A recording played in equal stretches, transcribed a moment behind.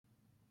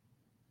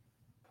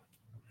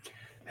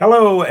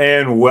Hello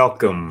and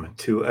welcome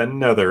to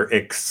another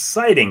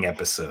exciting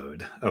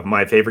episode of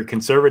My Favorite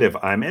Conservative.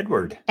 I'm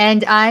Edward.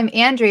 And I'm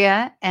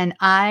Andrea, and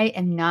I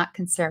am not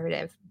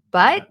conservative,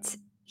 but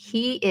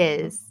he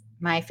is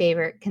my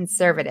favorite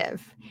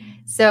conservative.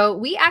 So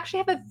we actually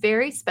have a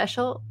very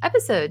special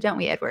episode, don't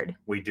we, Edward?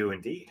 We do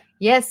indeed.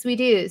 Yes, we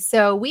do.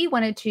 So we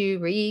wanted to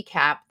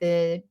recap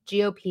the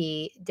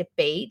GOP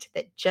debate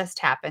that just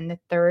happened, the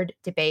third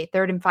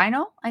and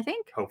final, I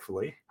think.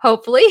 Hopefully.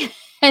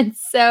 And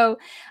so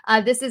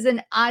this is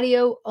an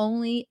audio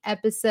only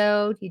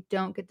episode. You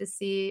don't get to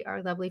see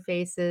our lovely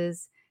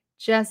faces,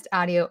 just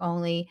audio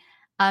only.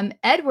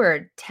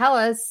 Edward, tell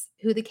us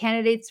who the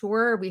candidates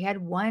were. We had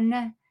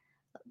one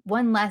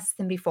less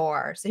than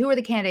before. So who are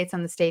the candidates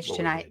on the stage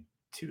tonight? We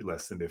had two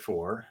less than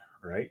before,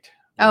 right?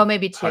 Oh,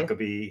 maybe two.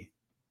 Huckabee.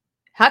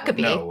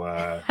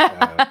 No,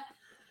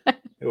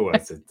 who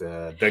was it?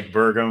 Doug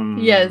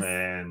Burgum. Yes.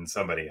 And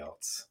somebody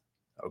else.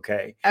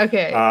 Okay.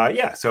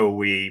 So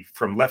we,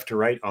 from left to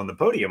right on the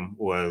podium,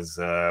 was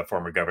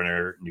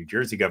former New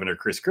Jersey Governor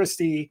Chris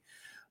Christie,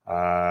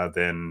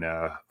 then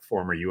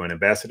former UN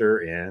ambassador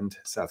and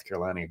South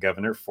Carolina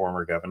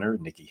former Governor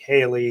Nikki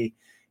Haley.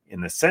 In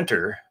the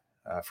center,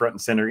 front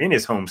and center in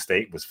his home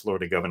state, was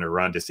Florida Governor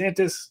Ron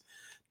DeSantis.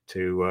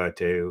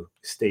 To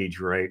stage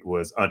right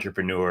was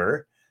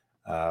entrepreneur,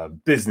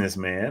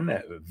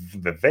 businessman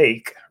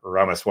Vivek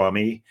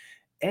Ramaswamy,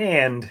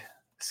 and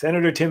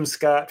Senator Tim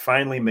Scott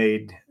finally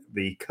made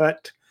the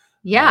cut.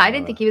 Yeah, I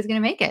didn't think he was going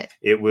to make it.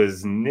 It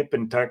was nip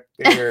and tuck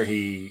there.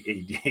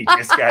 he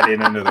just got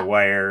in under the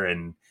wire,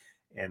 and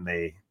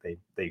they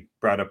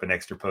brought up an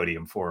extra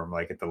podium for him,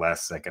 like at the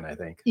last second, I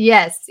think.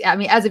 Yes, I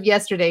mean, as of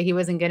yesterday, he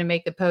wasn't going to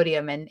make the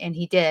podium, and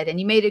he did. And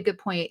you made a good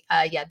point.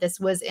 This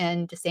was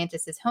in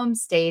DeSantis's home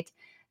state.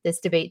 This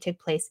debate took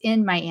place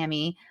in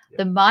Miami. Yep.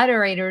 The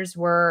moderators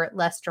were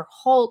Lester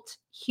Holt,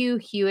 Hugh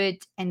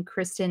Hewitt, and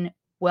Kristen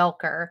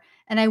Welker.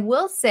 And I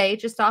will say,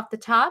 just off the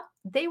top,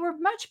 they were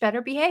much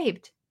better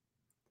behaved.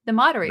 The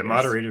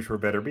moderators were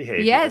better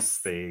behaved.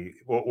 Yes.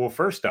 Well,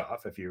 first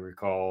off, if you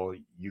recall,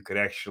 you could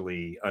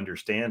actually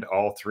understand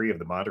all three of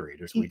the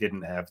moderators. We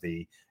didn't have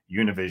the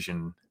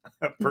Univision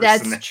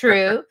person. That's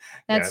true.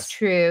 That's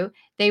true.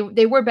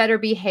 They were better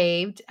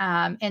behaved.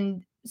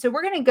 And so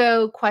we're going to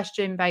go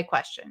question by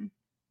question.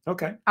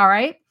 Okay. All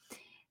right.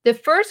 The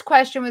first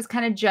question was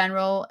kind of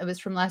general. It was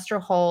from Lester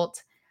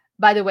Holt.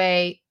 By the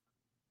way,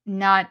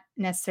 not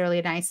necessarily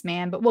a nice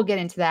man, but we'll get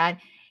into that.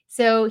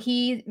 So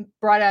he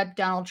brought up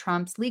Donald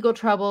Trump's legal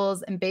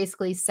troubles and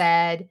basically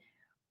said,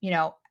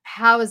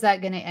 how is that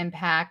going to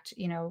impact,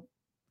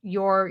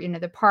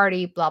 the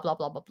party, blah, blah,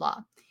 blah, blah, blah.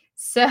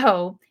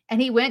 So,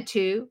 and he went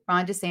to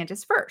Ron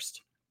DeSantis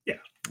first. Yeah.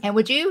 And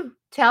would you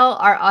tell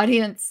our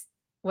audience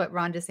what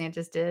Ron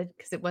DeSantis did?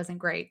 Because it wasn't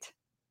great.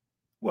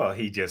 Well,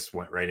 he just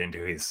went right into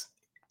his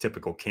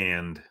typical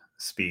canned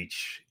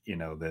speech,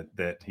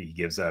 that he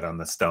gives out on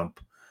the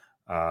stump.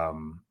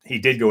 He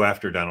did go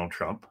after Donald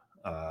Trump,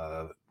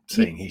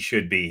 saying he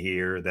should be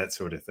here, that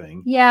sort of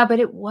thing. Yeah, but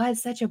it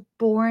was such a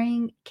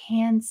boring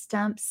canned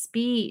stump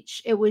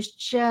speech. It was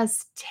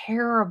just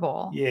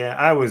terrible. Yeah,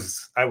 I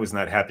was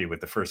not happy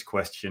with the first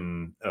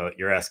question.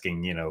 You're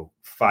asking,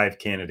 5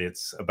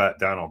 candidates about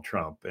Donald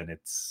Trump, and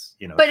it's,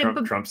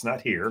 Trump's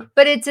not here.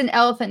 But it's an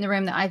elephant in the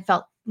room that I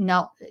felt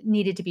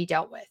needed to be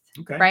dealt with.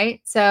 Okay.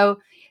 Right? So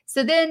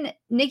then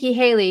Nikki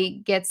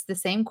Haley gets the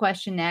same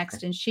question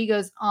next, and she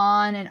goes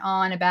on and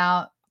on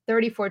about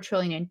 34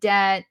 trillion in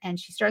debt, and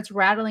she starts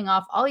rattling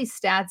off all these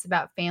stats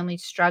about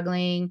families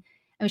struggling.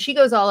 I mean, she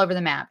goes all over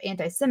the map: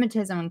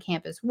 anti-Semitism on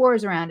campus,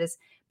 wars around us.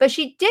 But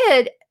she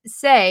did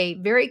say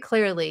very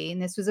clearly,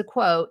 and this was a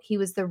quote, he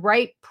was the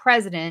right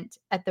president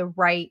at the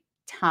right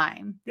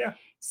time. Yeah.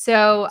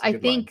 So I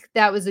think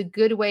that was a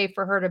good way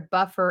for her to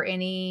buffer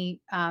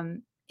any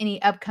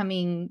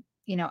upcoming,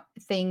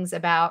 things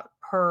about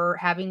her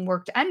having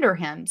worked under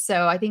him.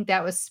 So I think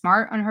that was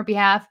smart on her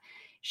behalf.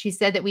 She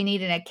said that we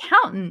need an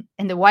accountant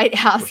in the White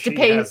House to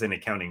pay. She has an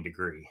accounting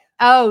degree.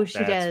 Oh, she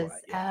does.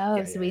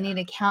 We need an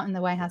accountant in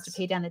the White House to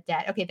pay down the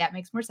debt. Okay, that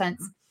makes more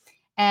sense. Mm-hmm.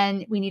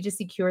 And we need to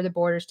secure the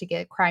borders to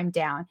get crime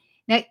down.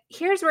 Now,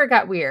 here's where it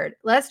got weird.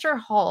 Lester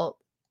Holt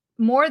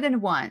more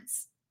than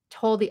once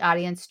told the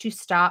audience to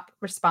stop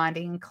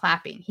responding and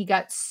clapping. He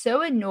got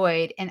so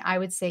annoyed, and I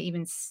would say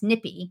even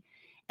snippy.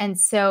 And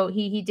so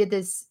he did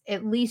this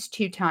at least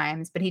 2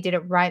 times, but he did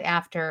it right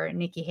after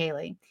Nikki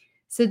Haley.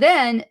 So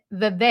then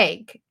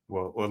Vivek.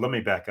 Well, let me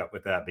back up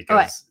with that,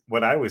 because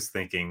what I was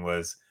thinking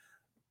was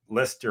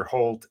Lester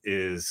Holt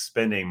is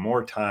spending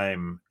more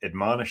time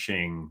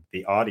admonishing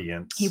the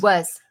audience. He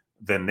was.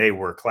 Than they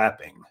were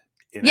clapping.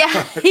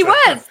 Yeah, he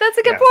was. That's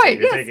a good point.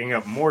 So you're taking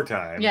up more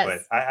time.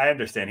 Yes. But I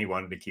understand he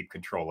wanted to keep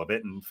control of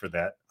it. And for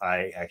that,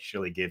 I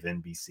actually give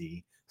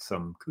NBC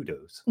some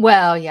kudos.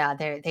 Well, yeah,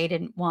 they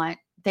didn't want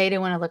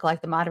to look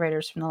like the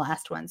moderators from the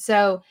last one.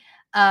 So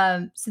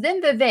then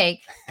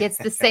Vivek gets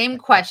the same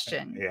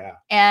question. Yeah.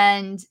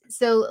 And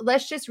so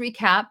let's just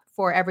recap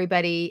for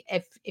everybody.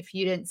 If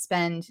you didn't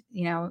spend,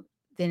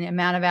 the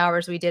amount of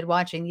hours we did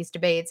watching these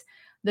debates,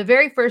 the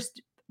very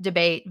first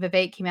debate,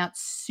 Vivek came out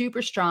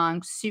super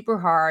strong, super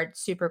hard,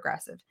 super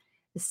aggressive.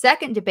 The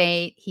second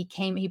debate,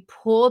 he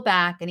pulled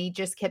back and he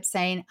just kept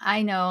saying,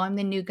 I know, I'm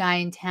the new guy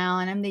in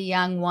town. I'm the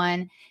young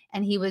one.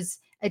 And he was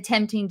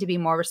attempting to be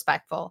more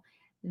respectful.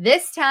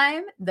 This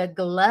time,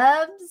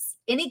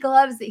 any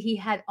gloves that he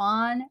had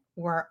on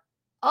were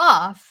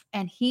off.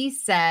 And he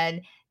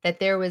said that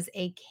there was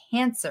a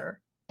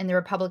cancer in the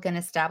Republican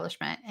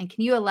establishment. And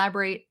can you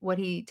elaborate what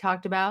he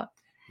talked about?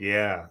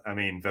 Yeah. I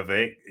mean,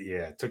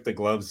 Vivek, took the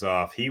gloves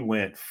off. He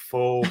went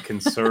full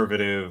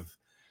conservative.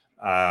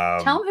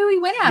 Tell him who he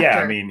went after. Yeah,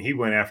 I mean, he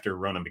went after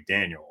Ronna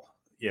McDaniel,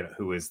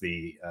 who is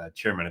the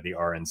chairman of the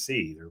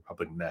RNC, the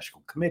Republican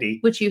National Committee.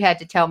 Which you had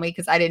to tell me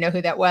because I didn't know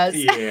who that was.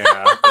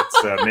 Yeah,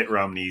 it's Mitt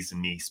Romney's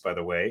niece, by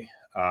the way.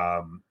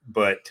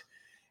 But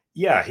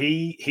yeah,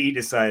 he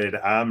decided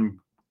I'm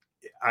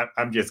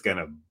just going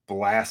to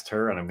blast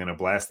her and I'm going to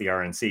blast the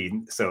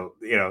RNC. So,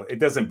 it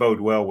doesn't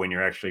bode well when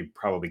you're actually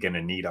probably going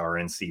to need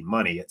RNC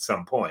money at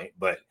some point.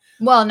 But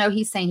well, no,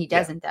 he's saying he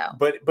doesn't though.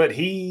 But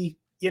he,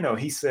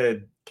 he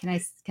said, Can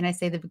I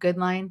say the good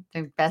line?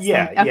 The best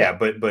line? Okay. Yeah.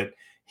 But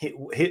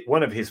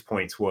one of his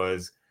points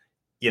was,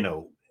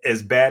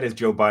 as bad as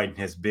Joe Biden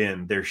has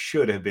been, there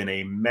should have been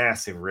a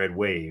massive red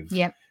wave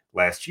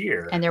last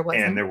year. And there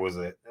wasn't. And there was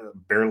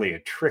barely a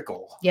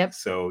trickle. Yep.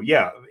 So,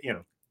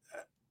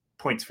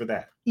 points for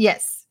that.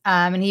 Yes.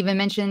 And he even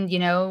mentioned,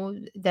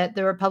 that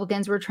the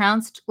Republicans were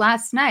trounced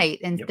last night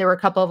and there were a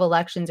couple of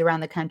elections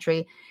around the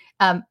country.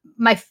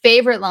 My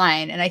favorite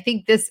line, and I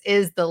think this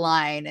is the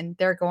line, and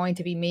there are going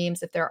to be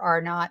memes if there are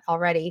not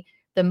already.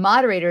 The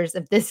moderators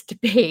of this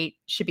debate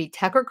should be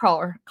Tucker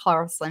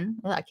Carlson.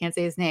 I can't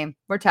say his name.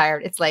 We're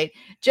tired. It's late.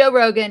 Joe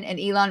Rogan and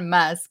Elon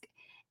Musk.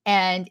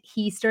 And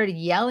he started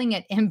yelling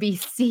at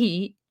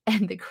NBC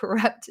and the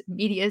corrupt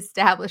media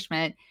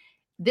establishment.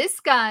 This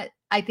got,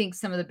 I think,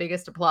 some of the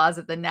biggest applause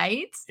of the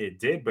night. It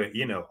did. But,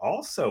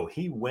 also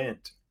he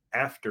went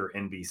after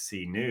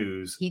NBC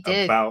News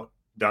about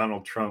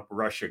Donald Trump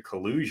Russia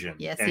collusion.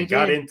 Yes, and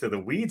got into the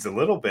weeds a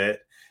little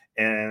bit.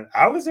 And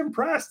I was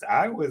impressed.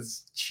 I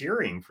was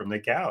cheering from the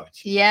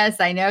couch. Yes,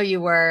 I know you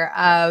were.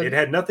 It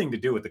had nothing to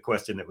do with the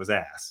question that was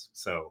asked.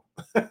 So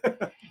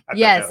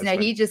yes, no,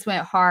 he just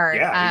went hard.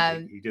 Yeah,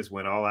 he just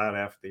went all out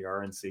after the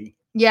RNC.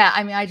 Yeah,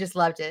 I mean, I just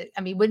loved it.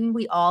 I mean, wouldn't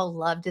we all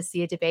love to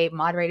see a debate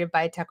moderated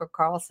by Tucker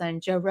Carlson,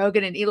 Joe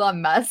Rogan, and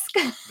Elon Musk?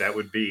 That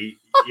would be,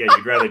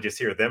 you'd rather just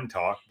hear them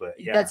talk, but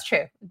yeah. That's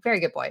true. Very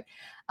good point.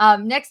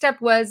 Next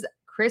up was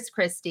Chris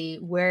Christie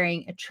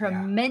wearing a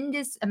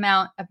tremendous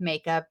amount of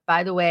makeup.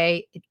 By the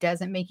way, it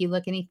doesn't make you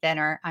look any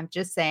thinner. I'm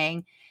just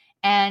saying.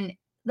 And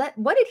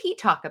what did he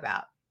talk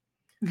about?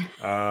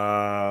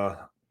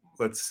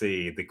 Let's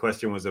see. The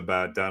question was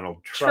about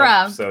Donald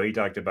Trump. So he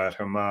talked about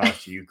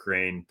Hamas,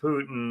 Ukraine,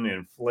 Putin,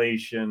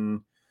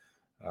 inflation,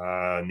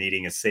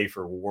 needing a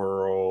safer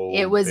world.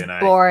 It was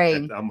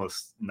boring. I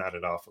almost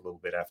nodded off a little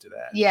bit after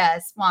that.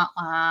 Yes. Wah,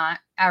 wah.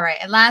 All right.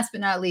 And last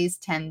but not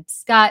least, Tim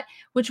Scott,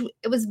 which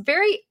it was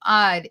very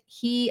odd.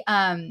 He,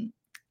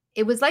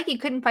 it was like he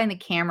couldn't find the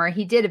camera.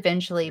 He did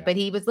eventually, but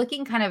he was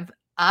looking kind of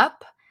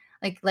up.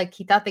 Like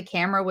he thought the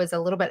camera was a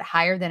little bit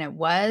higher than it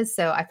was.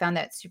 So I found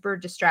that super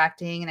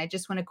distracting. And I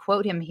just want to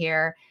quote him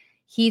here.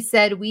 He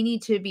said, we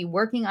need to be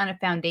working on a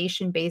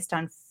foundation based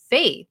on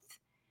faith.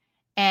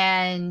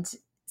 And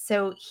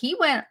so he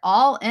went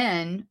all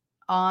in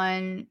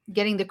on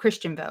getting the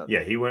Christian vote.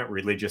 Yeah, he went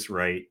religious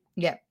right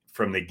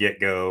from the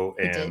get-go.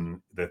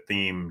 And the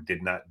theme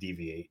did not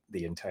deviate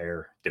the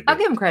entire debate. I'll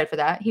give him credit for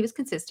that. He was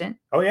consistent.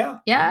 Oh, yeah?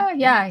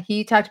 Yeah.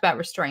 He talked about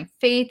restoring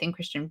faith and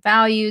Christian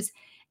values.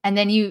 And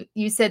then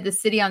you said the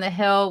city on the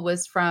hill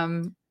was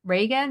from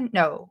Reagan?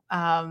 No.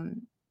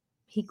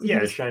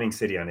 Shining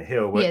City on a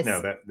Hill. Yes.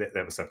 No,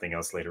 that was something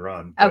else later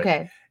on. But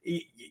okay.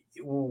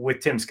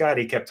 With Tim Scott,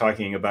 he kept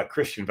talking about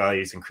Christian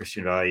values and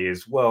Christian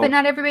values. Well, but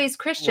not everybody's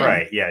Christian.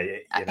 Right. Yeah.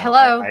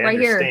 Hello, I right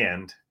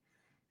understand,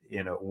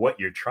 what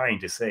you're trying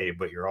to say,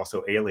 but you're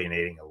also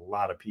alienating a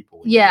lot of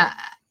people. Yeah.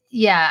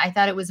 I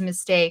thought it was a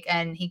mistake.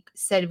 And he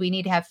said, we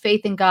need to have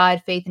faith in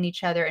God, faith in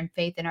each other, and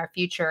faith in our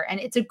future. And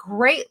it's a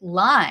great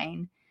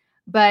line.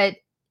 But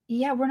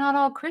we're not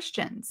all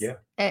Christians. Yeah.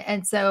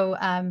 And so,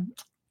 I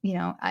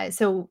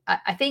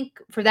think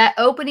for that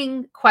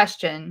opening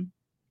question,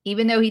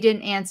 even though he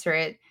didn't answer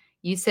it,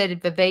 you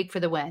said Vivek for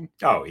the win.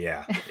 Oh,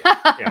 yeah.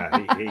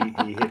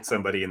 He hit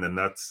somebody in the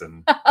nuts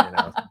and,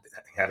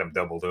 had him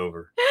doubled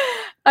over.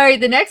 All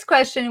right. The next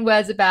question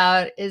was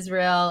about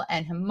Israel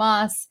and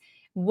Hamas.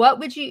 What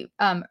would you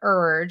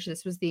urge,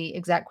 this was the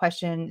exact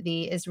question,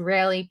 the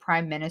Israeli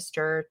prime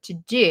minister to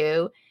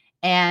do?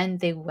 And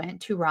they went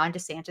to Ron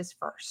DeSantis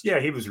first. Yeah,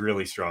 he was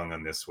really strong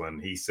on this one.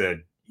 He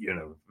said,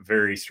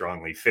 very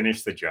strongly,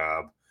 finish the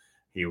job.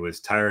 He was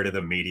tired of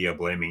the media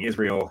blaming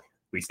Israel.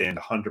 We stand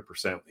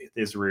 100% with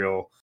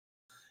Israel.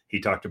 He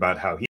talked about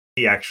how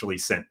he actually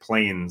sent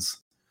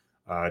planes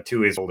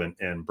to Israel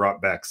and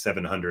brought back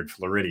 700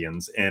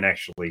 Floridians and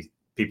actually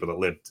people that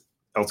lived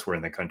elsewhere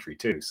in the country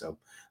too. So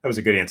that was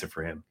a good answer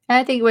for him.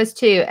 I think it was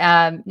too.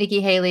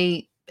 Nikki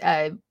Haley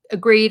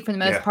agreed for the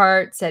most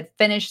part, said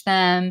finish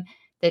them.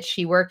 that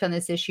she worked on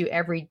this issue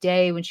every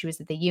day when she was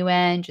at the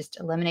UN, just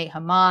eliminate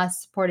Hamas,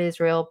 support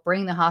Israel,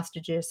 bring the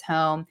hostages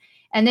home.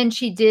 And then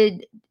she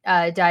did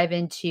dive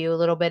into a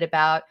little bit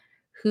about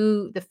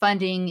who the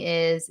funding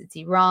is. It's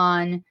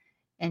Iran.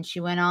 And she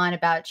went on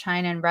about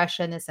China and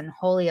Russia and this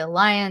unholy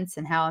alliance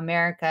and how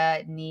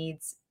America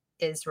needs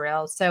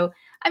Israel. So,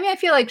 I mean, I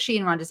feel like she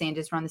and Ron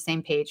DeSantis were on the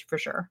same page for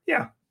sure.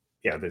 Yeah.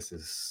 Yeah. This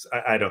is,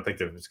 I don't think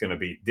there was going to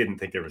be, didn't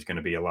think there was going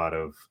to be a lot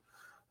of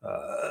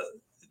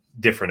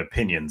different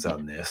opinions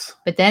on this.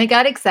 But then it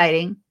got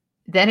exciting.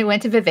 Then it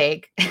went to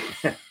Vivek,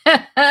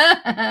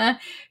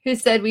 who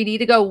said we need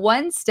to go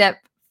one step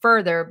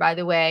further. By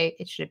the way,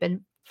 it should have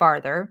been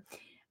farther.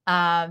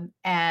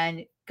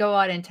 And go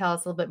on and tell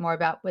us a little bit more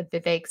about what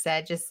Vivek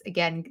said. Just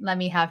again, let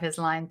me have his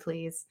line,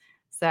 please.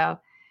 So,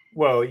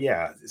 well,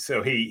 yeah.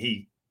 So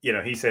he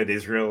said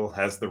Israel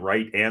has the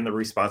right and the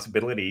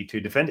responsibility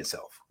to defend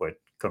itself. Would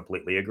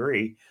completely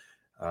agree.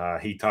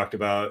 He talked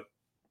about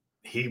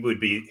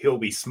he'll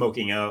be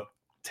smoking out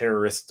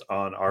terrorists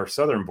on our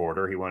southern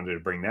border. He wanted to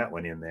bring that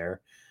one in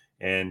there,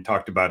 and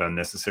talked about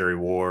unnecessary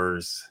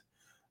wars,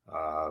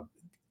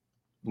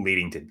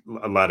 leading to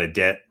a lot of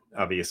debt.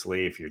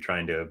 Obviously, if you're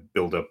trying to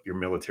build up your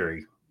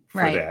military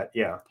for that.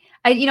 Yeah.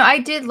 I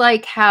did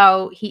like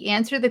how he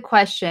answered the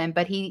question,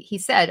 but he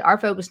said our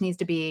focus needs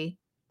to be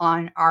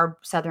on our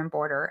southern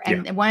border.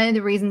 And one of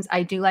the reasons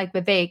I do like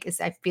Vivek is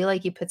I feel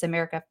like he puts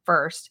America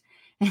first.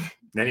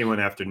 Then he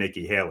went after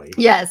Nikki Haley.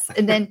 Yes.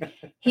 And then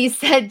he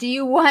said, do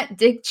you want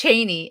Dick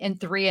Cheney in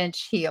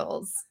 3-inch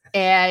heels?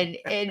 And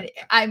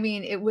I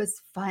mean, it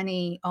was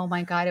funny. Oh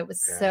my God. It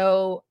was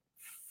so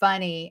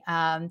funny.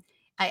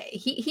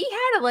 He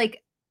had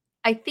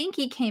I think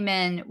he came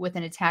in with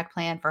an attack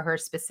plan for her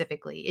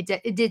specifically.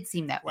 It did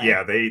seem that way.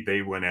 Yeah,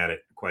 they went at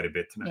it quite a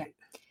bit tonight.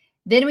 Yeah.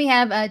 Then we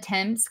have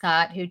Tim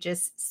Scott, who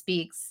just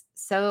speaks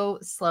so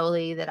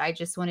slowly that I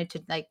just wanted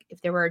to,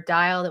 if there were a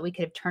dial that we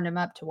could have turned him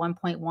up to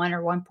 1.1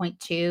 or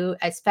 1.2.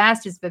 As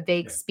fast as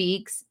Vivek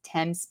speaks,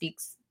 Tim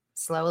speaks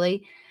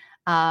slowly.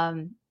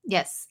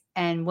 Yes.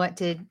 And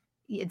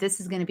this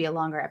is going to be a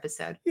longer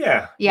episode.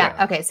 Yeah.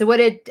 Okay. So what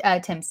did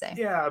Tim say?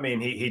 Yeah. I mean,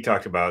 he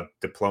talked about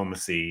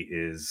diplomacy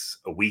is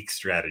a weak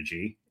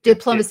strategy.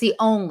 Diplomacy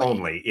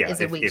only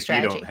is a weak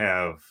strategy. If you don't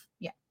have,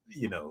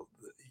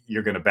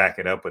 you're going to back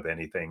it up with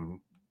anything.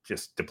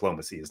 Just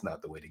diplomacy is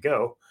not the way to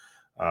go.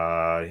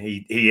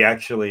 He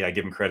actually, I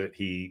give him credit.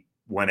 He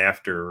went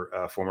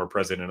after former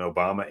President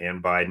Obama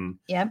and Biden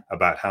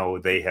about how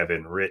they have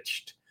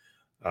enriched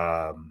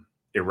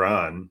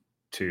Iran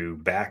to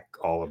back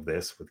all of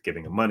this with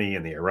giving them money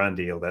and the Iran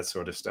deal, that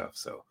sort of stuff.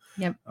 So,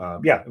 it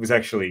was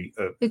actually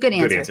a good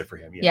answer for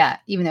him. Yeah,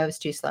 even though it was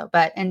too slow.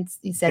 And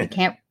he said he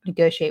can't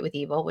negotiate with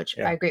evil, which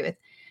I agree with.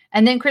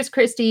 And then Chris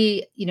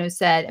Christie,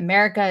 said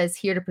America is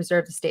here to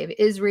preserve the state of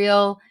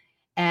Israel.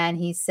 And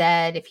he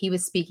said if he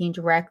was speaking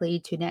directly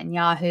to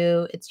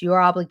Netanyahu, it's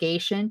your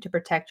obligation to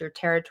protect your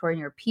territory and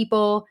your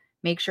people.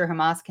 Make sure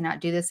Hamas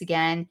cannot do this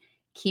again.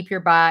 Keep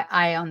your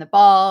eye on the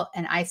ball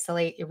and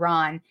isolate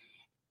Iran.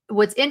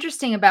 What's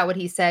interesting about what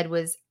he said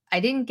was I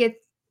didn't get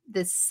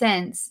the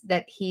sense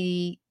that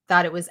he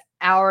thought it was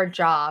our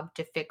job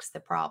to fix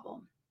the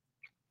problem.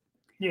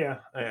 Yeah,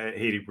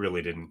 he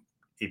really didn't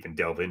even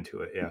delve into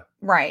it. Yeah.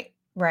 Right.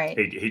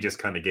 He just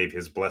kind of gave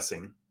his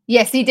blessing.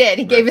 Yes, he did.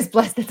 He gave his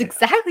blessing. That's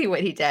exactly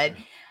what he did.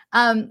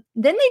 Then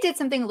they did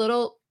something a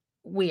little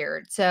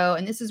weird. So,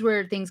 and this is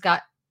where things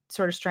got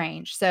sort of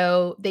strange.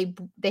 So they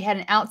had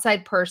an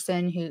outside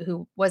person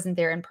who wasn't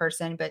there in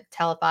person, but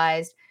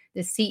televised,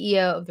 the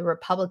CEO of the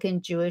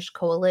Republican Jewish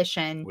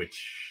Coalition.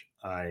 Which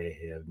I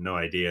have no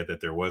idea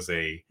that there was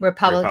a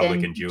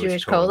Republican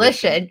Jewish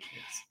Coalition.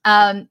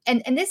 Yes.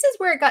 And this is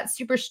where it got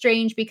super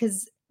strange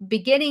because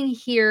beginning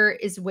here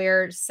is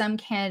where some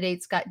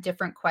candidates got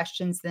different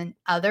questions than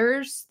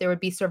others. There would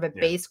be sort of a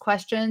base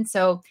question.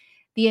 So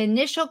the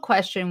initial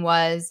question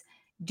was,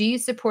 do you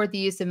support the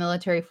use of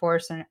military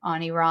force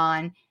on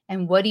Iran?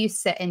 And what do you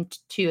say, and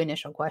 2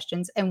 initial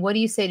questions, and what do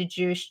you say to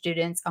Jewish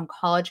students on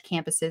college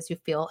campuses who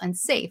feel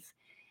unsafe?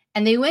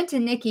 And they went to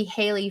Nikki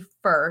Haley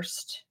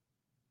first,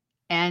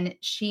 and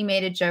she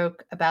made a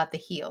joke about the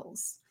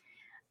heels.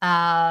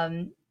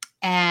 And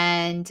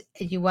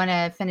you want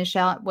to finish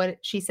out what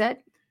she said?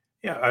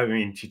 Yeah, I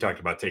mean, she talked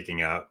about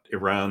taking out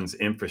Iran's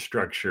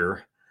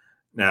infrastructure.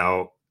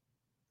 Now,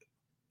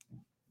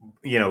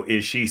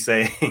 is she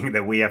saying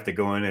that we have to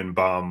go in and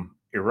bomb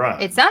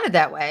Iran? It sounded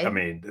that way. I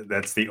mean,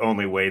 that's the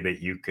only way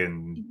that you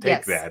can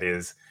take that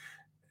is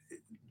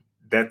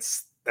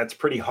that's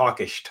pretty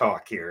hawkish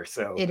talk here.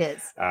 So it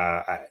is.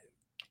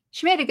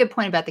 She made a good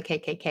point about the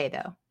KKK,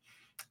 though.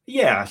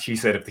 Yeah, she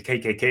said if the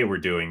KKK were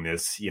doing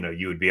this,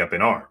 you would be up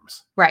in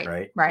arms.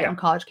 Right. On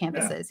college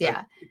campuses.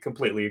 Yeah. I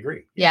completely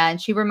agree. Yeah.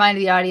 And she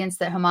reminded the audience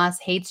that Hamas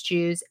hates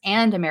Jews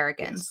and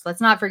Americans. Yes.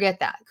 Let's not forget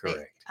that.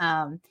 Correct.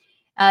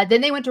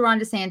 Then they went to Ron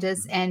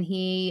DeSantis, and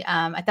he,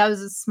 I thought it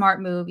was a smart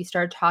move. He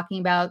started talking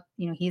about,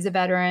 he's a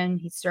veteran.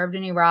 He served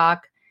in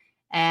Iraq.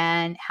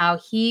 and how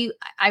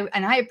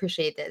I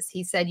appreciate this.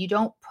 He said, you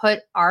don't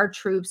put our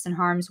troops in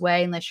harm's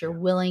way unless you're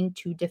willing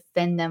to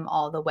defend them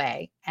all the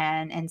way.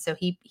 And so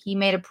he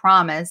made a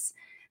promise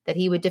that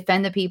he would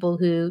defend the people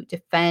who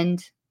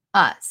defend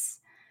us.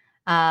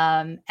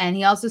 And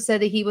he also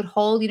said that he would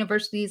hold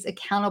universities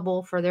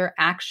accountable for their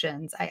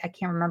actions. I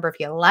can't remember if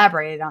he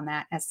elaborated on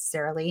that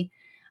necessarily.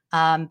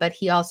 But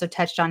he also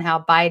touched on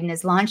how Biden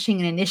is launching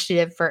an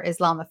initiative for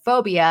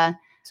Islamophobia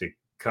to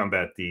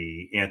combat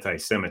the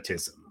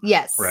anti-Semitism.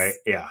 Yes. Right.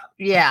 Yeah.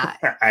 Yeah.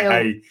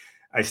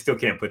 I still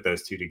can't put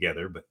those two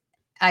together, but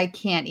I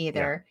can't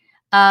either.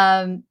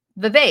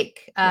 Vivek,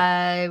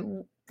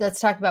 let's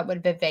talk about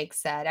what Vivek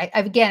said.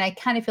 I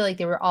kind of feel like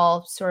they were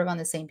all sort of on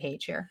the same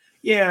page here.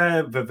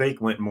 Yeah, Vivek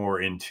went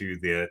more into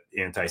the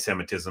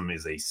anti-Semitism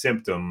is a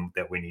symptom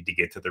that we need to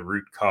get to the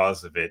root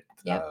cause of it.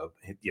 Yep.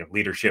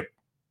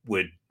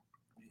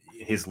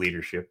 His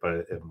leadership,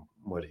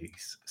 what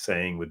he's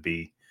saying would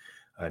be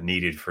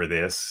needed for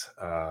this.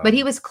 But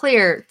he was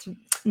clear,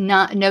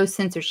 no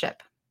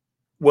censorship.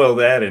 Well,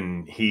 that,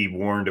 and he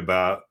warned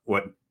about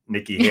what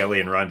Nikki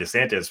Haley and Ron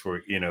DeSantis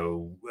were,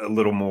 a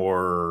little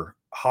more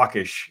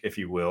hawkish, if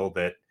you will,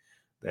 that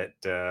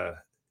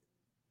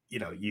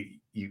you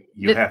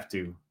have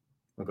to.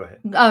 Well, go ahead.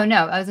 Oh,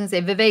 no, I was going to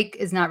say Vivek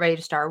is not ready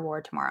to start a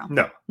war tomorrow.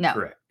 No.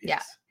 Correct.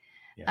 Yes.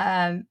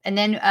 Yeah. And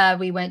then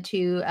we went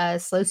to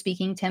slow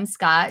speaking Tim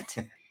Scott,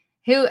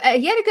 who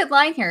he had a good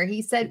line here.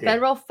 He said,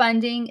 federal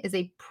funding is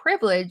a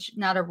privilege,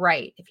 not a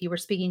right. If you were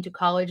speaking to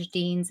college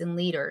deans and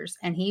leaders,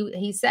 and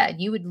he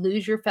said you would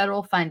lose your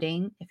federal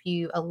funding if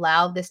you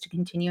allowed this to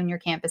continue on your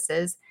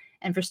campuses.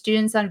 And for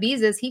students on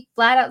visas, he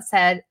flat out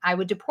said, I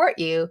would deport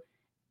you.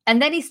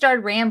 And then he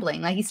started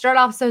rambling. Like, he started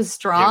off so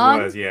strong.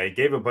 It was, yeah. He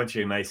gave a bunch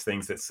of nice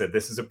things that said,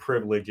 this is a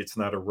privilege. It's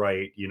not a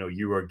right.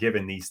 You are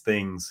given these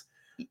things.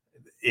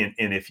 And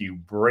if you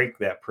break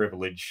that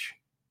privilege,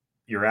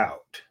 you're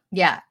out.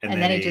 Yeah.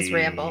 And then he just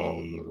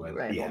rambled.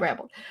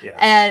 Yeah.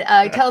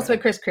 And tell us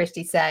what Chris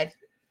Christie said.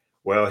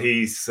 Well,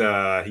 he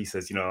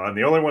says, I'm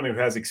the only one who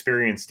has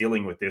experience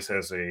dealing with this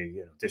as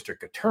a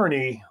district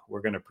attorney.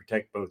 We're going to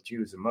protect both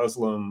Jews and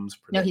Muslims.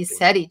 No, he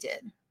said he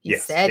did. He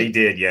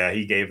did. Yeah.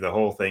 He gave the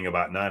whole thing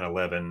about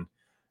 9/11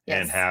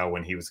 and how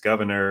when he was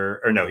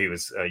governor, or no, he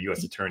was a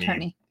U.S.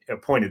 attorney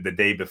appointed the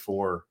day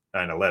before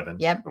 9/11.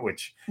 Yep.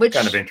 Which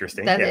kind of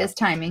interesting. That is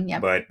timing. Yeah.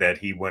 But that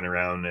he went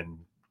around and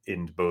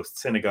in both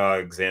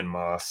synagogues and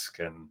mosque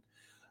and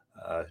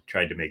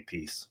tried to make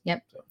peace.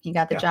 Yep. So, he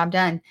got the job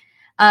done.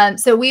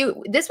 So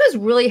this was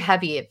really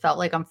heavy. It felt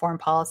like on foreign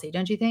policy.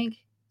 Don't you think?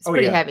 It's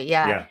pretty heavy.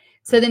 Yeah.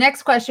 So the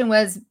next question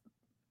was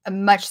a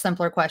much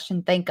simpler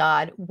question. Thank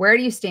God. Where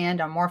do you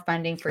stand on more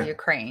funding for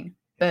Ukraine?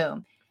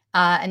 Boom.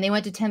 And they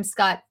went to Tim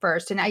Scott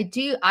first. And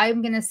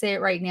I'm going to say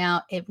it right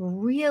now. It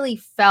really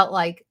felt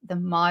like the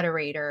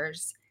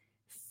moderators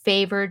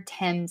favored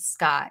Tim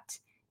Scott.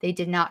 They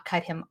did not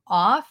cut him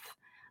off.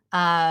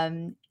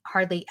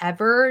 Hardly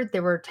ever.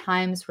 There were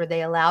times where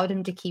they allowed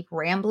him to keep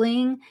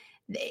rambling.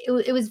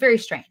 It was very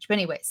strange. But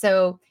anyway,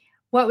 so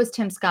what was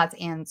Tim Scott's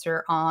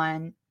answer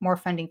on more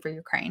funding for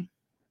Ukraine?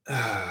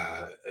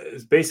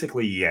 It's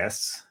basically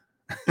yes.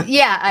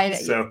 Yeah.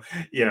 So,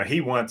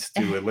 he wants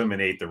to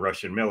eliminate the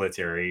Russian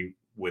military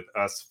with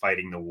us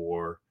fighting the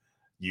war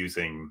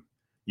using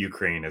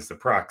Ukraine as the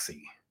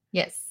proxy.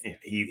 Yes.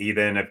 He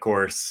then, of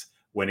course,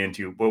 went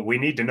into, well, we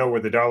need to know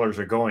where the dollars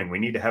are going. We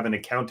need to have an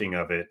accounting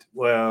of it.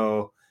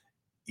 Well,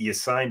 you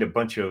signed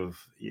you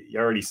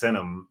already sent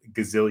them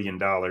gazillion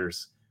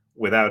dollars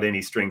without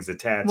any strings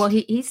attached. Well,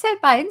 he said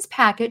Biden's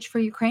package for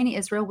Ukraine and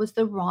Israel was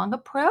the wrong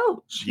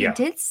approach. He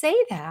did say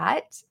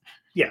that.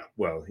 Yeah.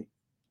 Well,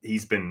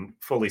 he's been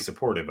fully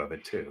supportive of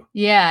it too.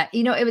 Yeah.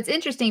 It was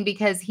interesting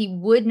because he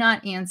would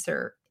not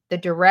answer the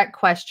direct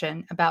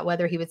question about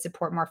whether he would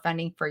support more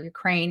funding for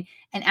Ukraine.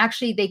 And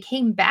actually they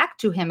came back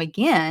to him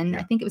again.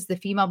 I think it was the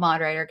female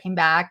moderator came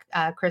back,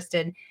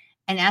 Kristen,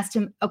 and asked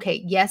him,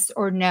 okay, yes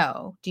or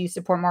no, do you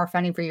support more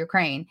funding for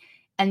Ukraine?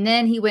 And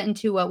then he went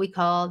into what we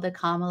call the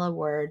Kamala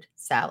word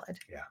salad.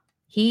 Yeah.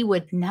 He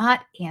would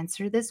not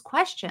answer this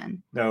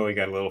question. No, he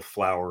got a little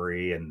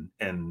flowery and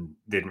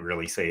didn't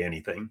really say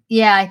anything.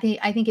 Yeah, I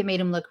think it made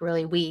him look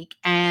really weak.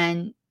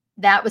 And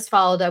that was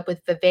followed up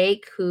with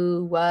Vivek,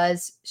 who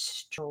was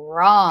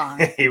strong.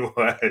 He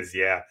was,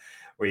 yeah.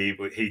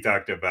 He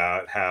talked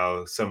about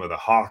how some of the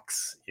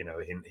hawks,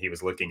 he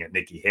was looking at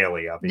Nikki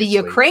Haley, obviously.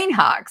 The Ukraine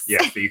hawks.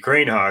 Yes, the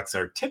Ukraine hawks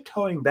are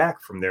tiptoeing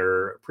back from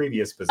their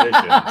previous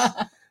positions.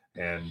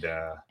 And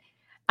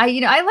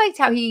I liked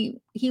how he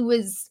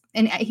was,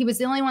 and he was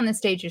the only one on the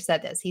stage who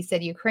said this. He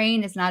said,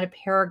 Ukraine is not a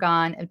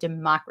paragon of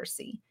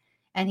democracy.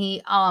 And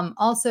he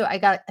also,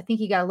 I think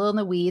he got a little in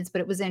the weeds,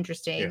 but it was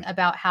interesting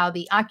about how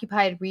the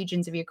occupied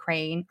regions of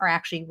Ukraine are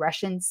actually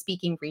Russian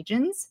speaking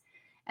regions.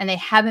 And they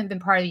haven't been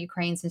part of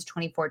Ukraine since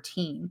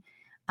 2014.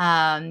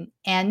 And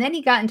then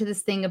he got into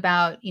this thing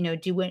about, do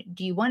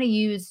you want to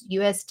use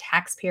U.S.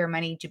 taxpayer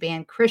money to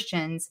ban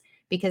Christians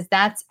because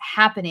that's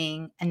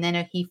happening. And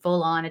then he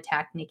full on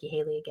attacked Nikki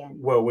Haley again.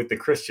 Well, with the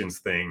Christians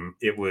thing,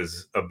 it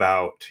was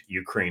about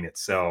Ukraine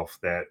itself,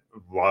 that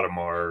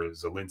Vladimir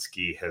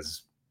Zelensky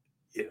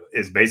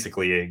is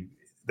basically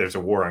there's a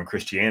war on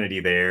Christianity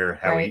there,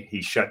 how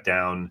he shut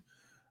down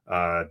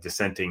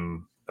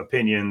dissenting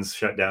opinions,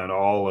 shut down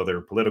all other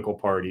political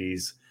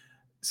parties.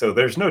 So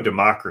there's no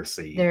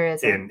democracy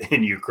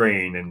in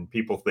Ukraine, and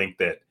people think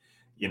that,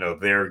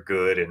 they're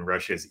good and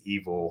Russia's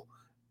evil.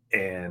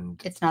 And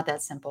it's not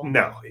that simple.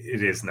 No,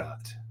 it is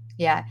not.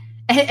 Yeah.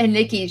 And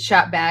Nikki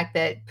shot back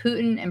that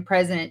Putin and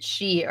President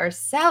Xi are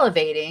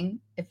salivating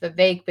if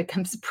Vivek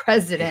becomes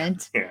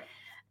president. Yeah.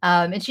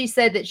 And she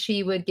said that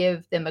she would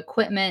give them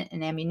equipment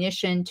and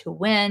ammunition to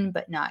win,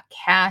 but not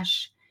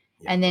cash.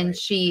 Yeah, and then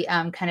she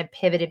kind of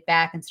pivoted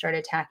back and started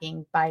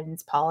attacking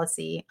Biden's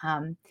policy.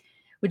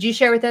 Would you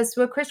share with us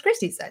what Chris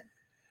Christie said?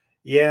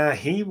 Yeah,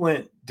 he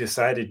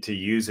decided to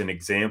use an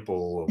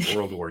example of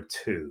World War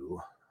II.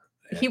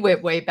 He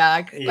went way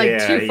back,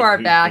 like too far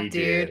back,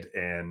 dude. Did.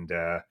 And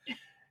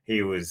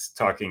he was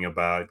talking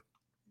about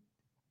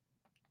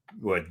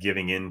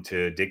giving in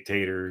to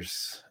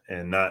dictators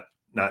and not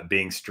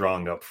being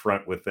strong up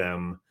front with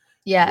them.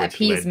 Yeah,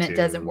 appeasement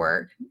doesn't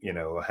work.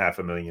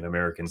 500,000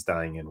 Americans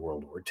dying in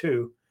World War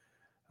II.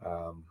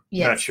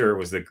 Not sure it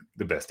was the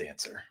best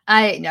answer.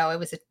 I know it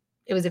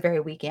was a very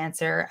weak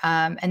answer.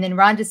 And then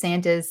Ron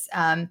DeSantis,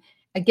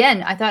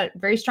 again, I thought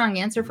very strong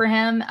answer for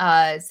him.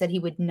 Said he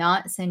would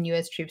not send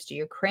U.S. troops to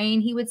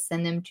Ukraine. He would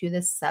send them to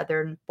the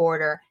southern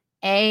border.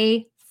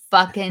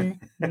 Fucking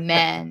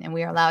men. And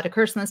we are allowed to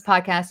curse on this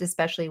podcast,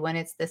 especially when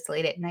it's this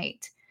late at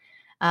night.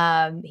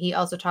 He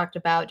also talked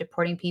about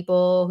deporting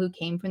people who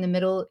came from the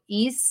Middle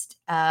East.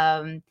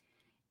 And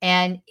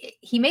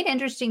he made an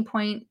interesting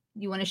point.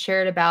 You want to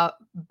share it about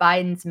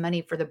Biden's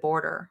money for the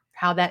border,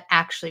 how that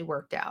actually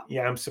worked out?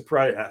 Yeah, I'm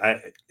surprised.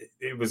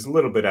 It was a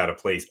little bit out of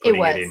place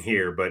putting it in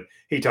here, but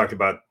he talked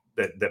about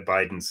that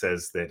Biden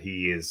says that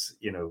he is,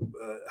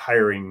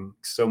 hiring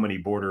so many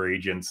border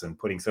agents and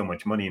putting so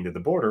much money into the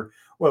border.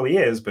 Well, he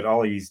is, but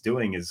all he's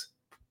doing is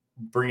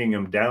bringing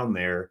them down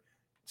there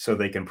so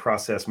they can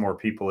process more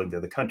people into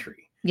the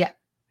country. Yeah.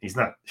 He's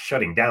not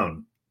shutting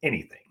down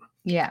anything.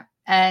 Yeah.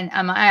 And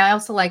I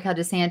also like how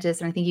DeSantis,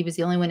 and I think he was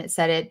the only one that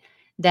said it,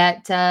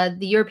 that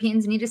the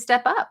Europeans need to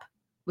step up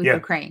with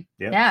Ukraine.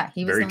 Yeah.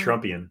 He was very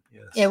Trumpian.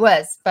 Yes. It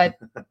was, but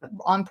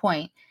on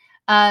point.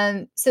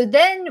 So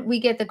then we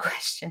get the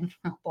question.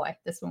 Oh boy,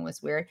 this one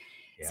was weird.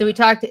 Yeah. So we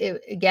talked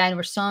again,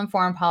 we're still in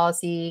foreign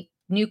policy,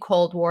 new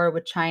Cold War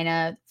with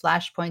China,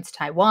 flashpoints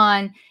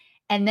Taiwan.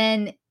 And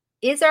then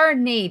is our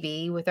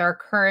Navy with our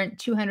current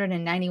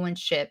 291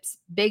 ships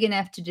big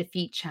enough to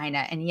defeat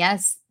China? And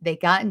yes, they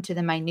got into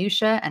the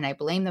minutia, and I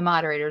blame the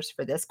moderators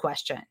for this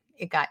question.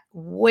 It got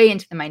way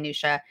into the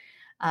minutia.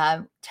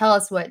 Tell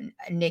us what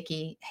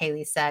Nikki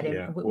Haley said.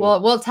 And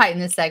we'll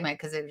tighten this segment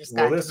because it just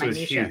got into minutia. This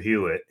was Hugh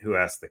Hewitt who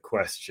asked the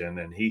question,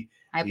 and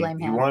I blame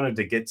him. He wanted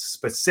to get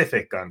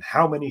specific on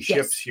how many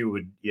ships you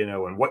would,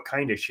 and what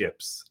kind of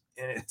ships.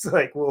 And it's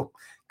like, well,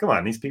 come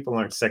on, these people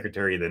aren't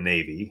Secretary of the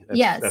Navy.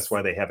 That's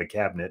why they have a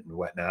cabinet and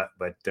whatnot.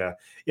 But,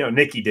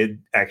 Nikki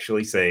did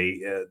actually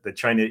say that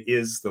China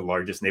is the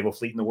largest naval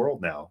fleet in the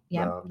world now.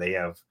 Yeah. They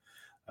have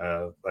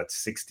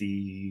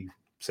 60,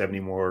 70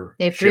 more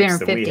they have ships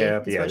than we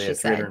have. Yeah, they have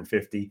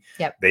 350.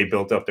 Yep. They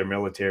built up their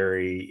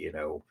military,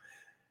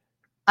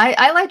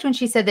 I liked when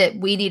she said that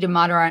we need to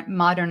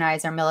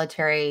modernize our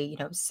military,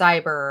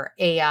 cyber,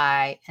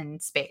 AI,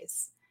 and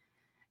space.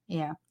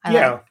 I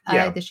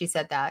like that she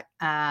said that.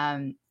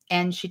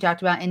 And she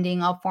talked about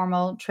ending all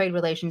formal trade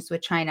relations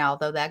with China,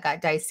 although that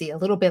got dicey a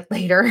little bit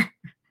later.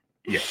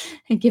 Yes.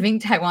 And giving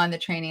Taiwan the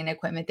training and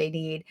equipment they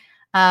need.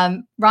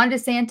 Ron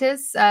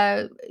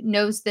DeSantis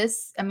knows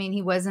this. I mean,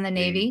 he was in the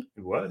Navy.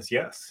 He was,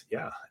 yes.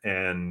 Yeah.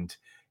 And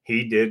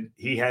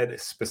he had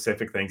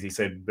specific things. He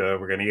said,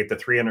 we're going to get to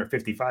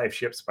 355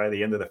 ships by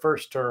the end of the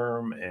first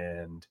term,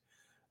 and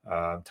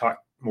talk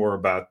more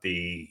about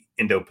the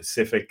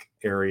Indo-Pacific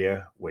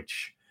area,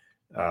 which,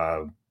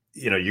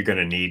 you're going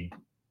to need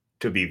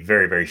to be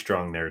very, very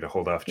strong there to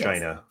hold off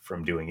China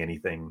from doing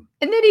anything.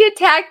 And then he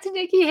attacked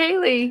Nikki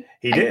Haley.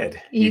 He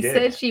did. He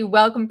said she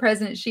welcomed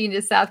President Xi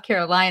to South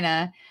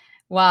Carolina,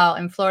 while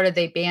in Florida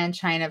they banned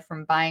China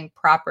from buying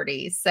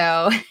property.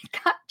 So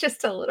it got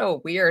just a little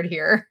weird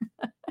here.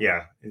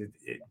 Yeah,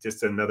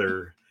 just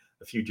a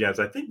few jabs.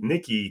 I think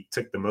Nikki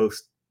took the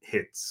most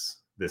hits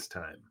this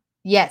time.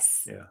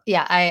 Yes.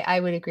 Yeah,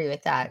 I would agree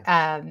with that.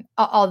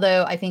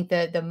 Although I think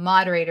the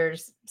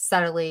moderators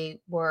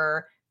subtly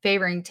were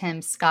favoring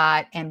Tim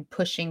Scott and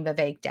pushing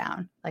Vivek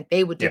down. Like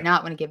they did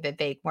not want to give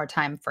Vivek more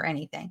time for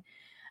anything.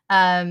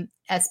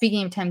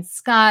 Speaking of Tim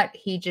Scott,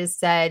 he just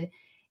said,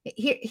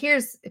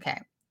 here's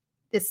okay.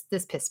 This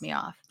pissed me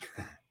off.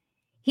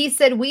 He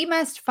said, we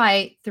must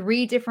fight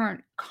 3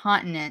 different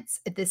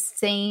continents at the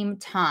same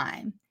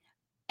time.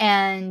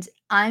 And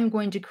I'm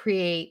going to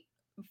create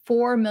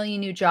 4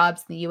 million new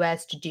jobs in the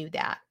U.S. to do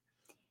that.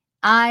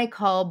 I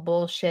call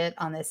bullshit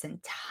on this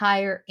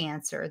entire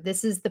answer.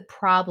 This is the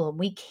problem.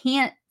 We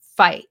can't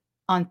fight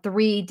on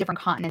 3 different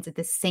continents at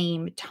the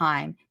same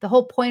time. The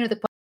whole point of the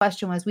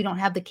question was we don't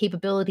have the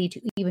capability to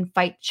even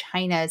fight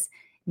China's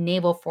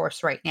naval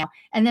force right now.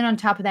 And then on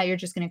top of that, you're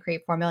just going to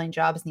create 4 million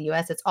jobs in the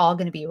U.S. It's all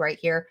going to be right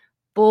here.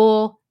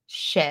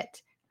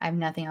 Bullshit. I have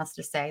nothing else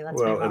to say.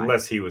 Let's move on.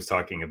 Unless he was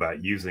talking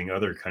about using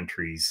other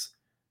countries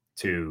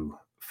to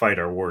fight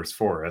our wars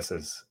for us,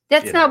 as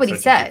that's not what he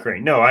said.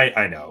 Ukraine. No,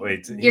 I know.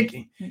 Don't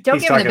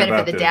give him the benefit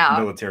of the doubt.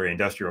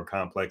 Military-industrial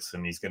complex,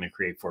 and he's going to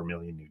create 4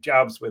 million new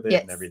jobs with it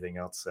and everything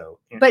else. So,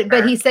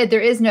 but he said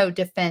there is no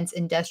defense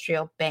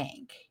industrial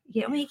bank.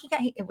 I mean,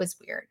 it was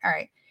weird. All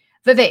right,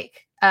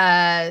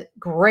 Vivek,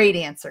 great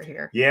answer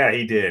here. Yeah,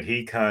 he did.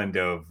 He kind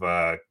of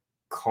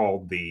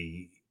called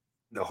the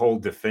whole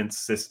defense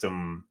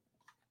system,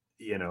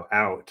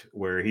 out,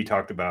 where he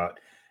talked about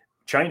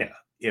China.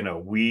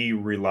 We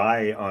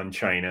rely on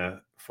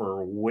China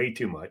for way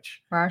too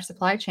much for our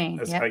supply chain.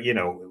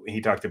 He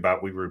talked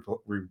about we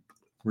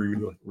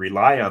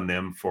rely on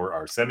them for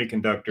our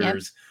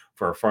semiconductors,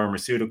 for our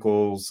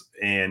pharmaceuticals,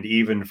 and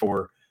even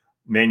for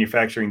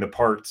manufacturing the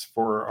parts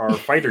for our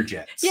fighter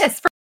jets.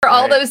 Yes, for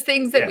all those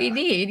things that we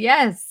need.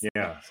 Yes.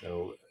 Yeah.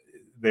 So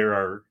there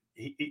are.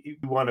 You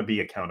want to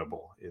be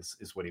accountable is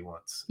what he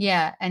wants.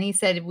 Yeah. And he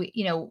said,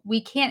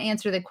 we can't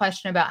answer the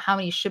question about how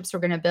many ships we're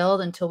going to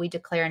build until we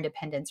declare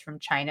independence from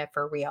China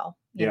for real.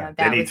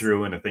 Then he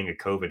threw in a thing of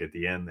COVID at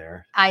the end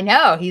there. I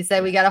know. He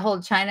said, we got to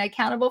hold China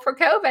accountable for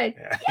COVID.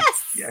 Yeah.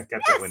 Yes. Yeah.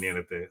 Got that one in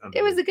at the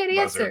It was a good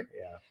buzzer.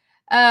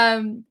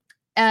 answer.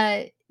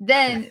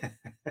 Then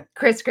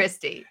Chris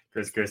Christie.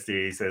 Chris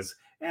Christie says,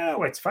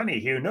 "Oh, it's funny,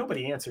 Hugh.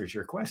 Nobody answers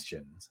your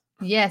questions."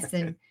 Yes.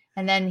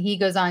 And then he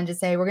goes on to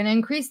say, we're going to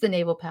increase the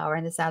naval power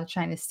in the South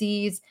China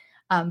Seas,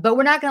 but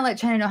we're not going to let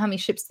China know how many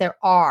ships there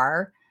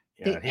are.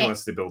 Yeah, he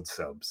wants to build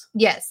subs.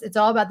 Yes, it's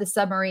all about the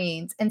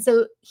submarines. And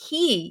so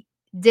he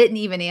didn't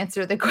even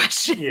answer the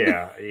question.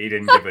 Yeah, he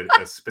didn't give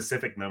a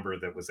specific number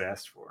that was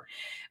asked for.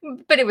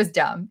 But it was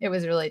dumb. It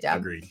was really dumb.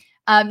 Agreed.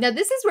 Now,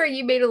 this is where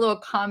you made a little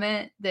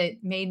comment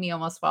that made me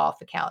almost fall off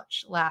the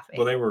couch laughing.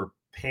 Well, they were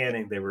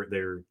panning.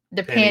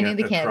 They're panning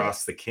the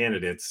across the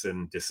candidates,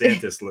 and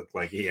DeSantis looked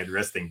like he had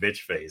resting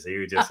bitch face.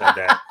 He just had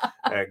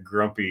that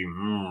grumpy.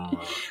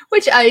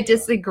 Which I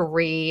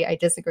disagree. I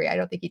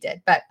don't think he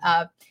did. But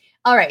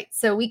all right,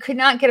 so we could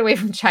not get away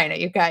from China,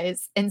 you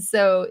guys, and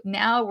so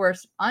now we're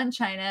on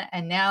China,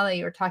 and now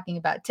they are talking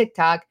about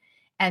TikTok,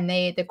 and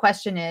the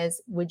question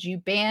is, would you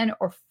ban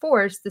or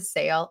force the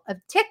sale of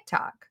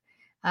TikTok?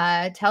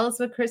 Tell us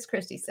what Chris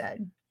Christie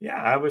said. Yeah,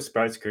 I was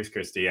surprised Chris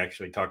Christie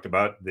actually talked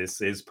about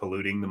this is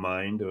polluting the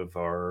mind of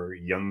our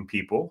young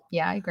people.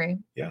 Yeah, I agree.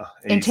 Yeah.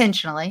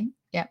 Intentionally.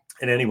 Yeah.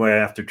 And anyway,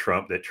 after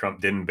Trump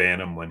didn't ban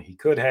him when he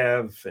could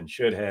have and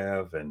should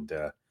have, and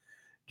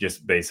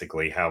just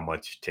basically how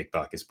much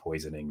TikTok is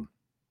poisoning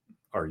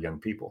our young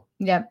people.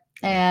 Yep.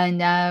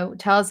 And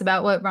tell us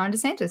about what Ron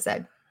DeSantis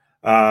said.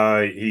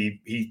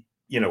 He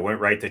went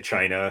right to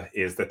China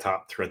is the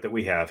top threat that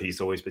we have. He's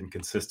always been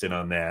consistent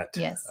on that.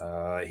 Yes.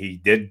 He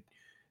did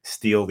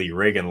steal the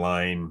Reagan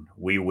line,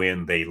 "We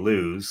win, they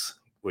lose,"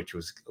 which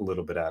was a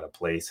little bit out of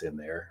place in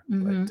there.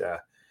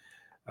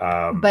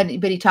 Mm-hmm. But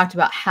he talked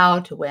about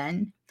how to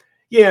win.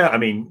 Yeah, I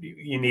mean,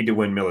 you need to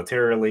win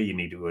militarily. You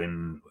need to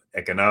win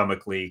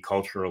economically,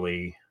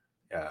 culturally.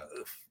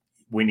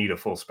 We need a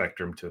full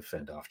spectrum to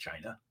fend off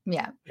China.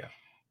 Yeah.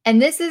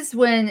 And this is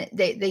when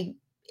they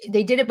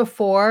did it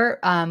before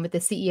with the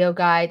CEO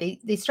guy.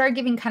 They started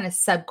giving kind of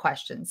sub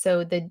questions.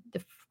 So the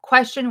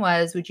question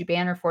was, would you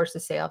ban or force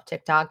the sale of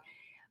TikTok?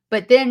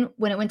 But then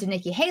when it went to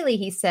Nikki Haley,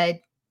 he said,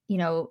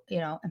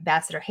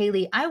 Ambassador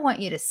Haley, I want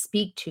you to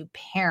speak to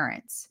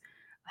parents.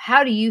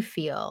 How do you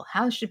feel?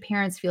 How should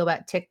parents feel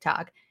about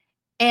TikTok?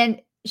 And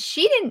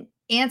she didn't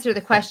answer the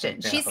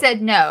question. She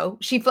said no.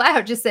 She flat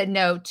out just said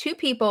no. 2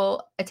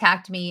 people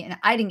attacked me and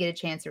I didn't get a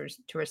chance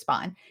to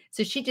respond.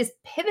 So she just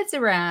pivots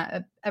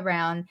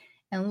around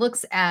and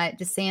looks at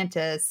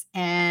DeSantis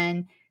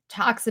and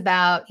talks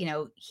about,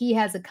 he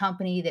has a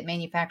company that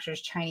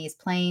manufactures Chinese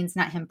planes,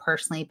 not him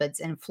personally, but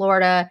it's in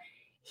Florida.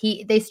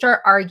 They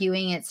start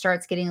arguing. It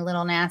starts getting a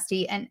little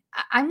nasty. And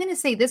I'm going to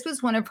say this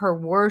was one of her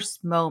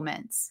worst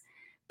moments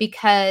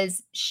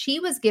because she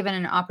was given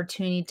an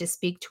opportunity to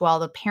speak to all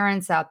the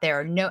parents out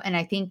there. And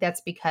I think that's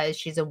because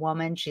she's a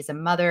woman, she's a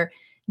mother.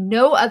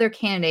 No other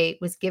candidate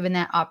was given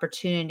that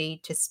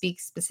opportunity to speak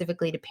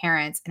specifically to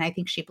parents. And I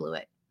think she blew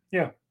it.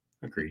 Yeah,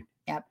 agreed.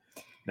 Yep.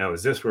 Now,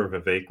 is this where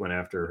Vivek went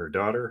after her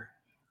daughter?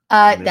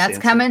 That's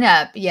coming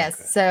up.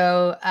 Yes.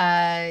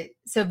 Okay.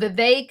 So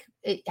Vivek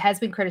has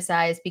been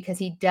criticized because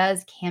he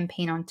does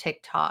campaign on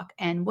TikTok.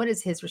 And what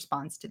is his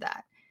response to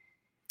that?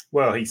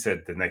 Well, he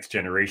said the next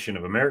generation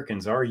of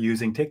Americans are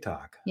using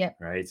TikTok. Yep.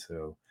 Right.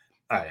 So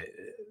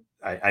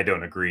I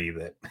don't agree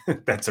that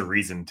that's a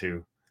reason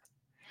to.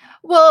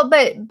 Well,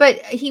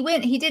 but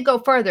he did go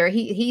further.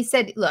 He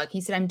said,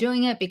 I'm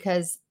doing it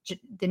because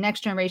the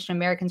next generation of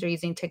Americans are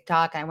using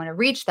TikTok. And I want to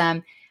reach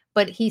them.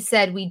 But he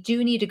said we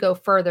do need to go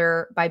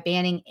further by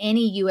banning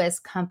any U.S.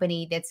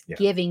 company that's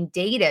giving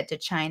data to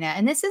China.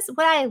 And this is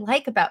what I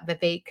like about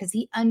Vivek, because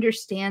he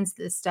understands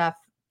this stuff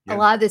a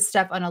lot of this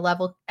stuff on a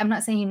level. I'm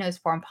not saying he knows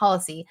foreign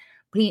policy,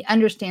 but he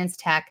understands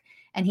tech.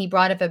 And he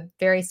brought up a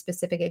very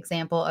specific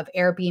example of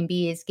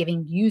Airbnb is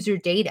giving user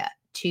data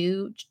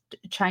to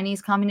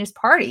Chinese Communist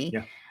Party.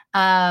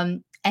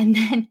 And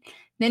then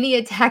he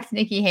attacked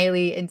Nikki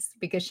Haley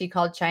because she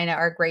called China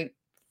our great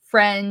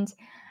friend.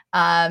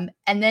 And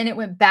then it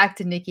went back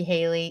to Nikki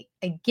Haley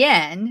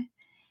again.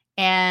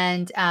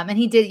 And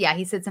he did,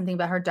 he said something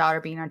about her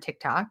daughter being on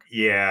TikTok.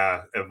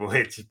 Yeah,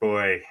 which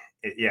boy,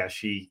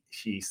 she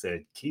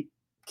said keep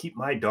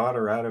my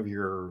daughter out of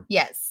your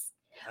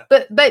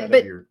but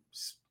your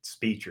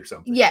speech or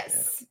something.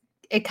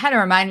 It kind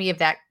of reminded me of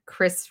that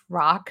Chris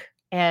Rock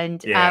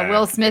and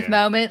Will Smith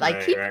moment,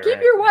 like keep my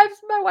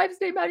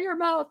wife's name out of your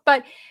mouth.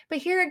 But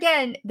here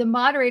again, the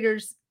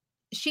moderators,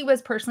 she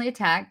was personally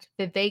attacked.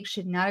 Vivek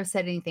should not have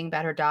said anything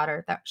about her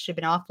daughter. That should have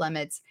been off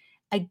limits.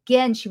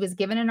 Again, she was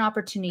given an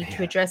opportunity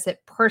to address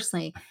it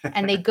personally.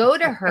 And they go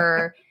to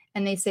her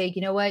and they say,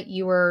 you know what?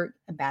 You were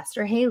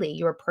Ambassador Haley.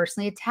 You were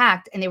personally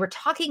attacked. And they were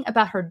talking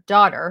about her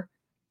daughter.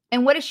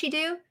 And what does she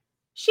do?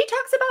 She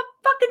talks about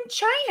fucking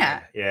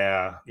China.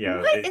 Yeah.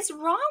 What is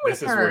wrong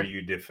with her? This is where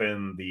you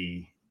defend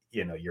the,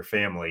 your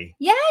family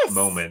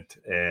moment.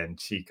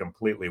 And she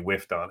completely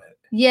whiffed on it.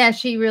 Yeah,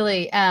 she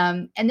really.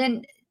 And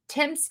then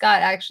Tim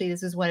Scott, actually,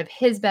 this was one of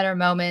his better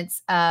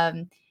moments.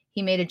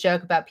 He made a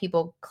joke about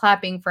people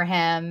clapping for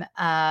him.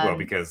 Well,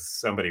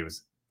 because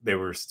there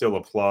were still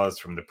applause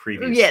from the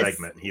previous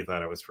segment, and he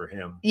thought it was for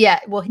him. Yeah,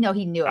 well, no,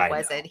 he knew it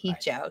wasn't. He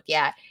joked.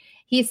 Yeah.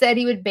 He said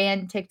he would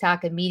ban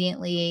TikTok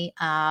immediately.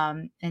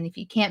 And if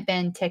you can't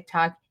ban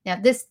TikTok, now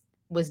this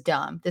was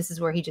dumb. This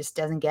is where he just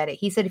doesn't get it.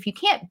 He said, if you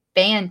can't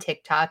ban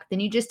TikTok, then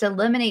you just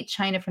eliminate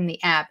China from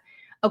the app.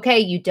 Okay,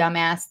 you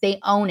dumbass. They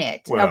own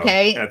it. Well,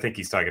 okay. I think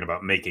he's talking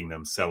about making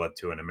them sell it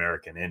to an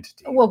American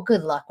entity. Well,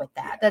 good luck with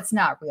that. That's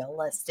not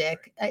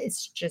realistic.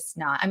 It's just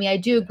not. I mean, I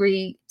do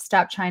agree,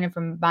 stop China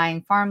from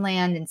buying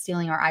farmland and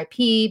stealing our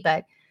IP.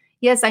 But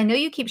yes, I know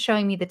you keep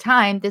showing me the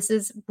time.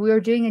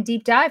 We're doing a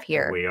deep dive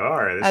here. We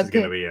are. This is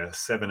going to be a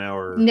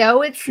 7-hour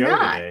No, it's show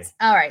not. Today.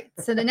 All right.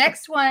 So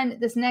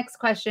this next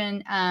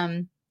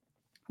question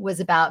was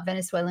about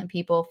Venezuelan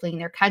people fleeing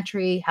their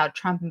country, how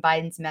Trump and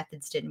Biden's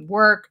methods didn't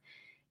work.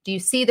 Do you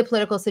see the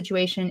political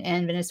situation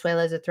in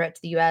Venezuela as a threat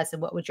to the U.S.,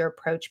 and what would your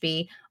approach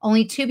be?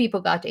 Only 2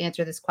 people got to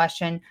answer this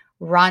question.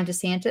 Ron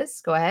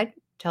DeSantis, go ahead.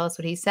 Tell us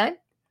what he said.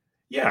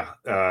 Yeah.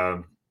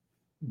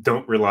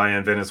 Don't rely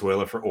on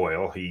Venezuela for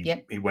oil. He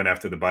went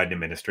after the Biden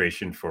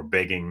administration for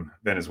begging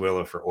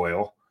Venezuela for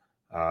oil.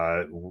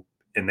 And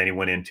then he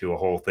went into a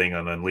whole thing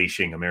on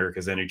unleashing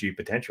America's energy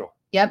potential.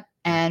 Yep.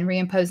 And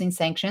reimposing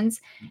sanctions.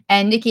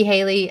 And Nikki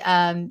Haley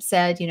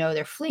said,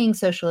 they're fleeing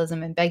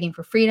socialism and begging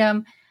for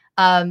freedom.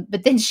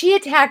 But then she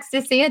attacks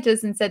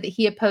DeSantis and said that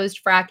he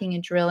opposed fracking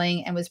and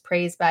drilling and was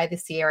praised by the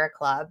Sierra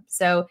Club.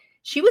 So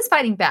she was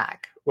fighting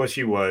back. Well,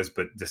 she was,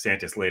 but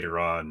DeSantis later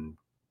on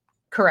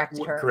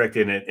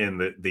corrected it in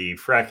the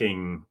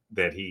fracking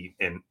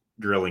and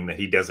drilling that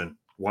he doesn't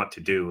want to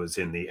do is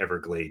in the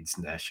Everglades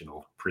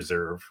National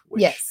Preserve,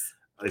 which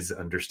is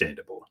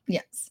understandable.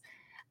 Yes.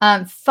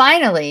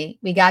 Finally,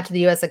 we got to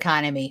the U.S.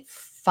 economy.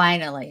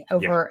 Finally,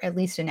 over at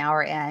least an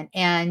hour in.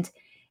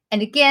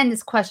 And again,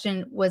 this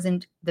question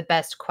wasn't the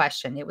best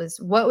question. It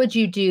was, what would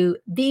you do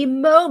the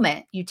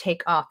moment you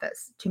take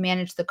office to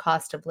manage the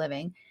cost of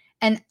living?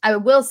 And I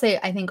will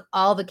say, I think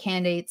all the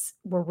candidates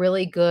were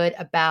really good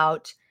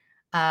about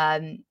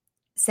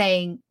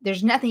saying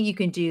there's nothing you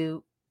can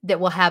do that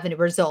will have a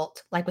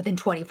result like within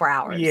 24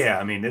 hours. Yeah,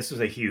 I mean, this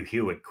was a Hugh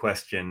Hewitt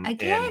question.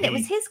 Again, it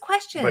was his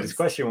question. But his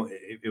question,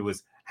 it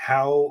was,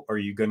 how are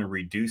you going to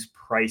reduce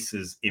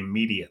prices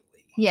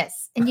immediately?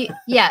 Yes. And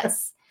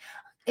yes.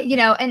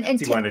 And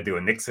do you want to do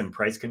a Nixon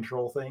price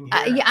control thing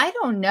here? I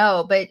don't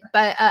know, but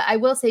I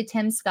will say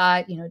Tim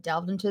Scott,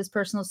 delved into his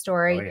personal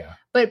story. Oh, yeah.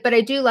 But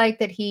I do like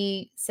that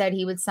he said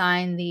he would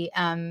sign the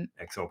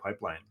XL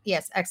pipeline.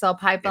 Yes, XL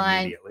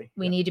pipeline.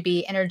 We need to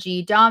be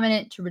energy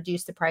dominant to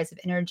reduce the price of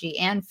energy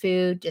and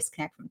food,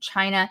 disconnect from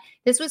China.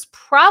 This was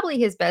probably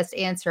his best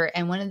answer.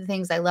 And one of the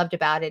things I loved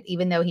about it,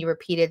 even though he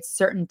repeated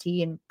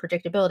certainty and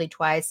predictability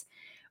twice,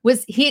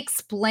 was he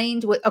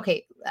explained what,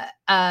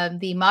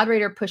 the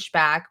moderator pushed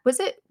back. Was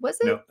it?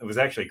 No, it was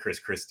actually Chris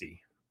Christie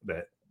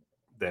that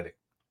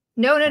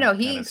No.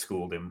 He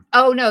schooled him.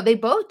 Oh, no, they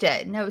both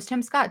did. No, it was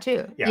Tim Scott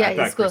too. Yeah, I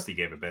thought Christie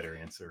gave a better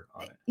answer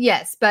on it.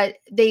 Yes, but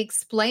they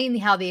explained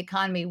how the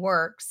economy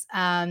works.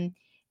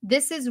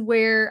 This is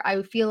where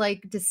I feel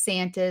like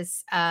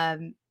DeSantis,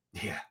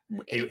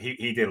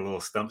 he did a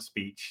little stump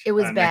speech. It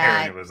was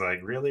bad. And it was like,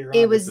 really,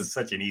 Ron? This is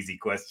such an easy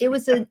question. It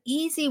was an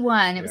easy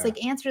one. It was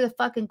like, answer the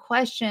fucking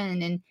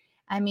question. And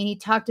I mean, he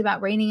talked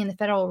about reigning in the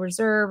Federal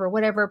Reserve or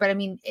whatever, but I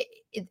mean,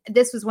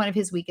 this was one of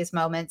his weakest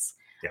moments.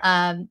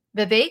 Yeah.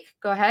 Vivek,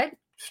 go ahead.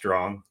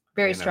 Strong.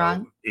 Very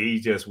strong. He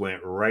just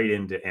went right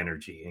into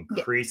energy,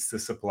 increase the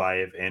supply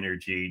of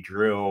energy,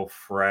 drill,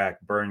 frack,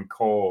 burn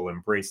coal,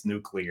 embrace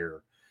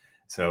nuclear.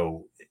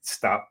 So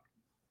stop.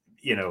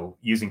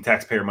 using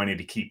taxpayer money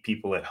to keep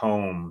people at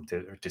home,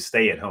 to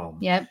stay at home.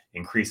 Yep.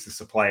 Increase the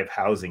supply of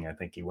housing. I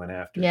think he went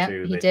after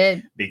too. He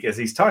did. Because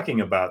he's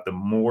talking about the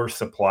more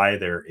supply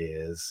there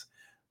is,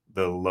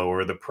 the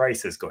lower the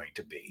price is going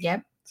to be.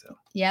 Yep. So.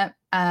 Yep.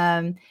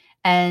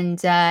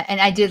 And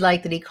I did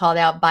like that he called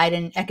out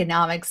Biden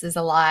economics is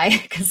a lie,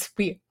 because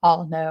we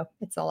all know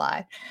it's a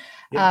lie.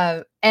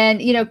 Yeah.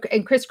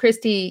 And Chris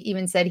Christie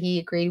even said he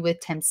agreed with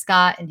Tim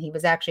Scott, and he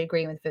was actually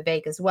agreeing with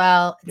Vivek as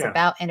well. It's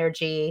about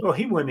energy. Well,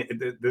 he won.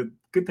 The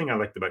good thing I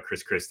liked about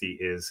Chris Christie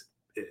is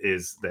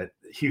that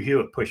Hugh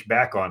Hewitt pushed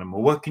back on him.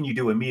 Well, what can you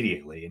do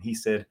immediately? And he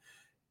said,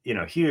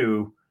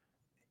 Hugh,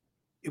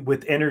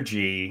 with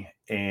energy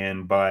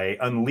and by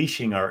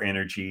unleashing our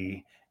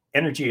energy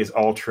is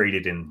all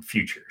traded in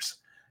futures.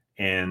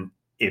 And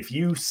if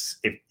you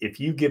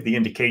give the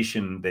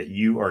indication that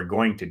you are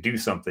going to do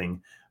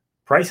something,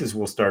 prices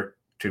will start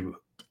to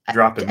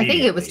drop immediately. I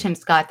think it was Tim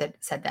Scott that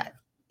said that.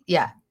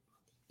 Yeah,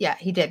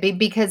 he did,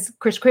 because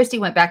Chris Christie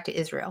went back to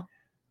Israel.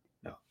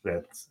 No,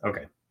 that's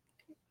okay.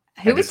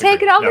 Who was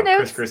taking all the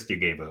notes? Chris Christie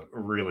gave a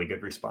really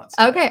good response.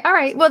 Okay, all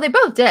right. Well, they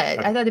both did.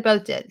 Okay. I thought they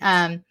both did.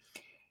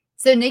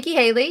 So Nikki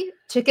Haley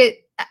took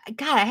it.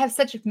 God, I have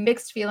such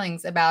mixed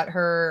feelings about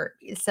her.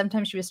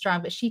 Sometimes she was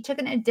strong, but she took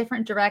it in a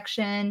different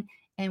direction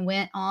and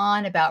went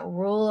on about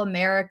rural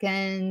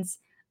Americans,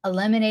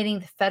 eliminating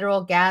the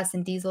federal gas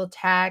and diesel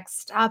tax,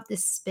 stop the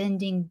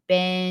spending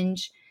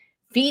binge,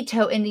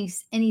 veto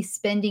any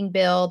spending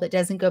bill that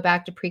doesn't go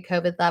back to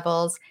pre-COVID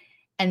levels.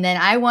 And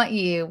then what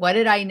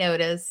did I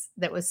notice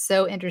that was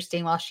so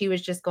interesting while she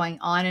was just going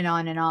on and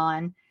on and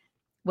on?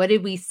 What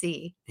did we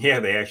see? Yeah,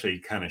 they actually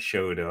kind of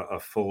showed a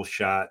full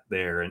shot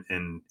there,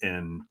 and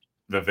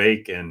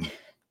Vivek and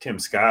Tim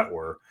Scott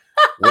were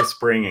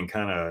whispering and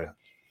kind of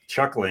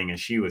chuckling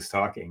as she was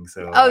talking.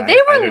 So they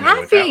were laughing. Know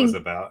what that was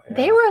about. Yeah.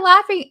 They were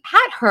laughing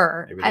at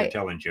her. Maybe they're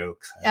telling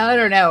jokes. I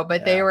don't know,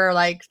 but they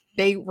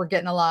were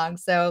getting along.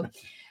 So,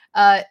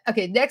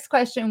 okay. Next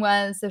question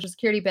was Social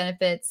Security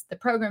benefits. The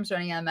program's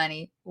running out of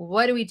money.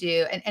 What do we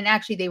do? And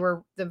actually,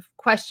 the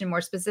question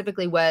more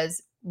specifically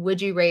was,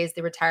 would you raise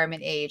the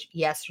retirement age?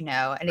 Yes or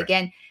no? And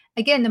right.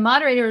 again, the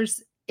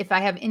moderators, if I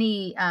have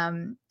any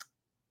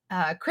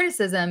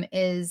criticism,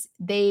 is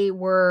they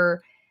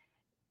were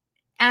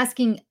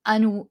asking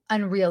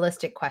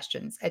unrealistic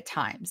questions at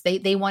times.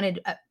 They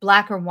wanted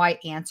black or white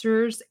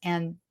answers,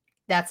 and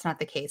that's not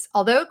the case.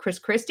 Although Chris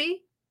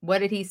Christie, what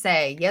did he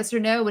say? Yes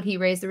or no? Would he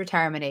raise the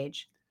retirement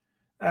age?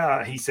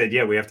 He said,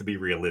 yeah, we have to be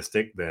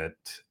realistic that,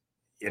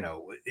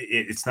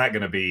 it's not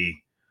going to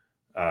be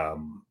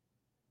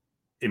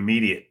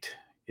immediate.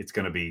 It's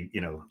going to be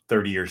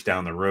 30 years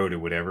down the road or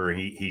whatever.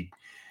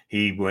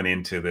 He went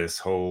into this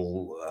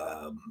whole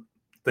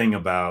thing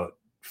about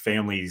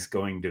families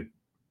going to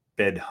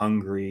bed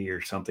hungry or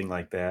something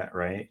like that,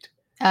 right?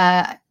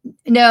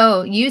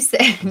 No, you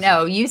said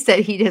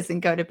he doesn't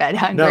go to bed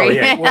hungry. No,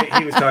 yeah, well,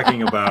 he was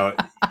talking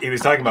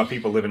about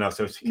people living off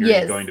Social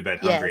Security going to bed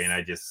hungry, and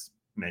I just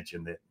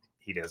mentioned that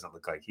he doesn't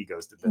look like he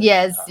goes to bed.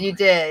 Yes, you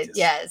did.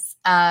 Yes.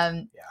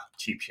 Yeah,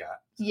 cheap shot.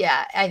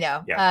 Yeah, I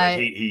know. Yeah,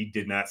 but he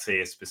did not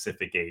say a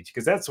specific age,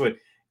 because that's what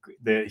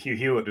the Hugh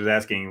Hewitt was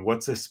asking.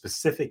 What's a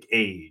specific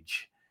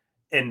age?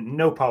 And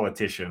no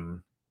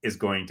politician is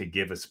going to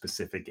give a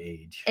specific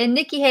age. And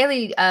Nikki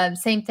Haley,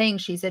 same thing.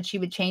 She said she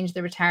would change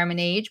the retirement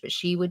age, but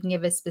she wouldn't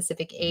give a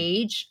specific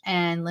age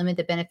and limit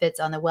the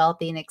benefits on the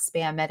wealthy and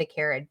expand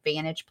Medicare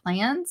Advantage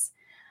plans.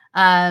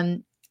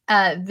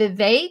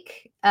 Vivek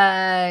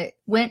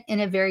went in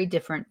a very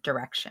different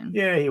direction.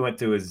 Yeah, he went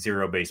to a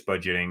zero-based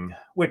budgeting,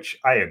 which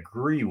I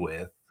agree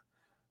with.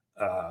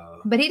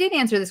 But he didn't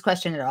answer this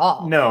question at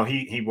all. No,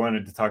 he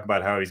wanted to talk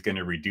about how he's going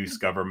to reduce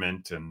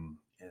government and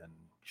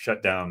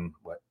shut down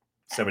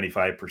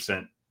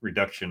 75%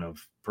 reduction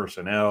of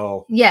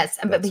personnel. Yes,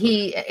 but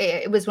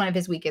it was one of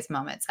his weakest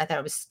moments. I thought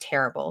it was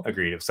terrible.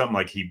 Agreed. It was something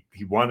like he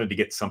wanted to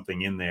get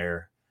something in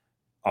there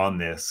on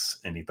this,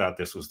 and he thought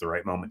this was the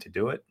right moment to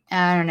do it.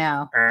 I don't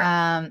know.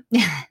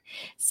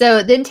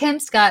 So then Tim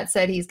Scott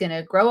said he's going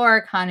to grow our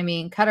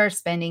economy and cut our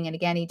spending. And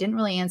again, he didn't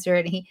really answer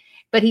it.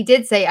 But he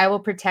did say, I will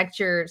protect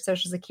your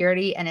Social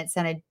Security. And it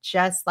sounded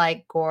just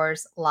like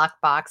Gore's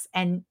lockbox.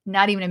 And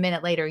not even a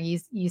minute later,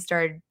 you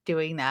started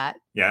doing that.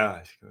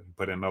 Yeah,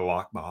 put in a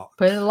lockbox.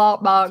 Put in a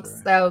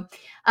lockbox. Right.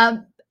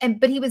 So,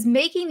 but he was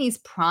making these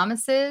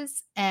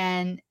promises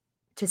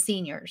to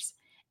seniors.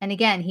 And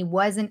again, he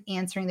wasn't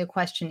answering the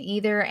question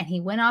either. And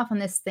he went off on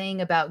this thing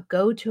about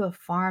go to a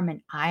farm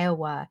in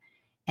Iowa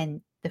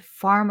and the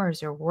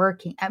farmers are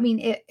working. I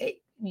mean,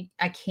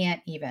 I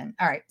can't even.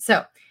 All right.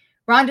 So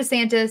Ron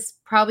DeSantis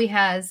probably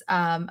has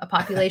a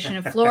population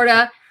in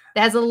Florida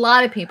that has a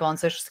lot of people on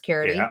Social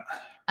Security.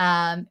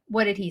 Yeah.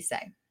 What did he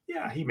say?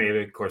 Yeah, he made,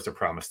 of course, a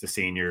promise to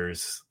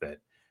seniors that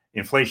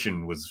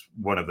inflation was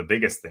one of the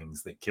biggest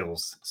things that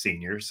kills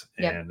seniors,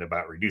 and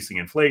about reducing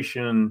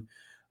inflation.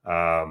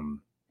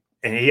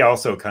 And he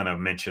also kind of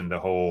mentioned the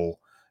whole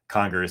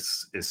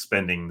Congress is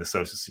spending the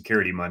Social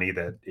Security money,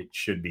 that it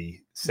should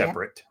be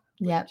separate.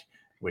 Yep.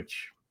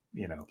 Which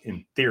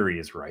in theory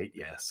is right.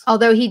 Yes.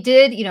 Although he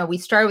did, we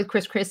started with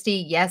Chris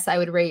Christie. Yes, I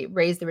would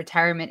raise the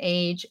retirement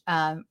age.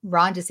 Ron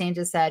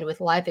DeSantis said with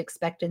life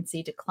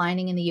expectancy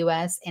declining in the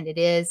U.S., and it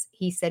is,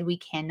 he said we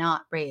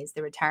cannot raise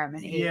the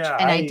retirement age. Yeah,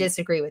 and I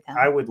disagree with him.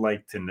 I would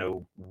like to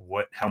know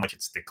how much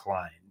it's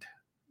declined.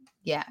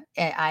 Yeah,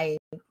 I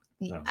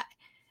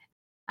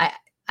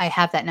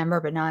have that number,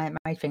 but not at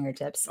my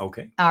fingertips.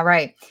 Okay. All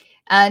right.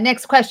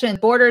 Next question.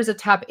 Border is a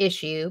top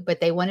issue, but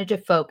they wanted to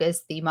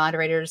focus. The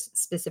moderators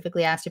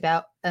specifically asked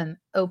about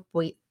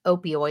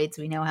opioids.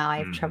 We know how I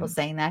have trouble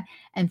saying that.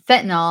 And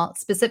fentanyl,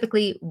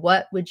 specifically,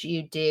 what would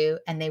you do?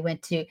 And they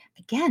went to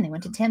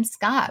Tim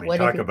Scott.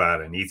 Talk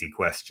about an easy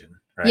question,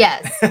 right?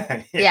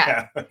 Yes.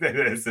 Yeah.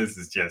 This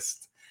is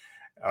just,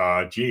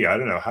 I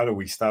don't know. How do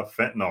we stop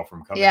fentanyl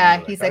from coming?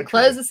 Yeah, he said,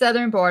 close the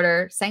southern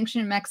border,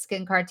 sanction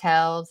Mexican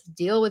cartels,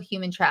 deal with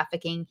human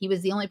trafficking. He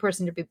was the only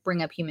person to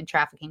bring up human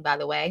trafficking, by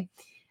the way.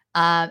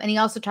 And he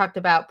also talked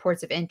about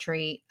ports of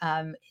entry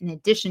in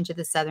addition to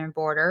the southern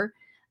border.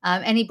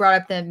 And he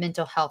brought up the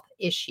mental health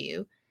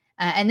issue.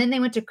 And then they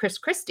went to Chris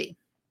Christie.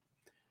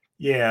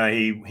 Yeah,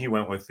 he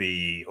went with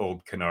the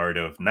old canard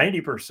of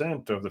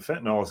 90% of the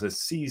fentanyl is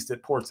seized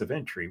at ports of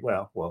entry.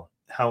 Well,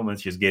 how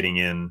much is getting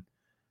in?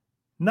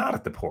 Not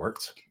at the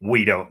ports.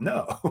 We don't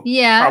know.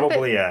 Yeah.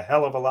 Probably a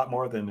hell of a lot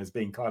more than is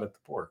being caught at the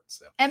ports.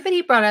 So. But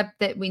he brought up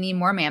that we need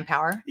more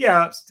manpower.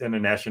 Yeah, and a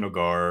National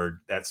Guard,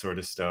 that sort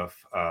of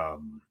stuff.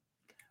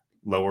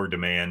 Lower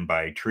demand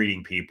by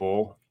treating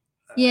people.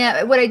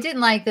 Yeah, what I didn't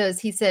like though is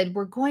he said,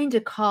 we're going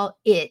to call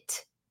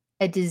it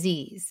a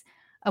disease.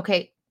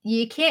 Okay,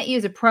 you can't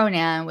use a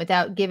pronoun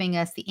without giving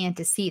us the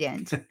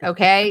antecedent.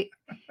 Okay,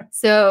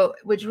 so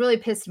which really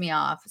pissed me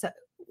off. So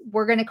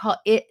we're going to call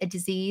it a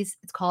disease.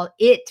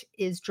 It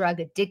is drug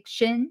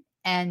addiction,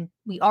 and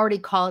we already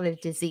call it a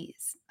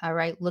disease. All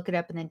right, look it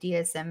up in the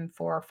DSM-4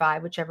 or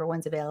 5, whichever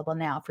one's available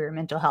now for your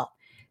mental health.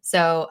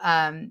 So,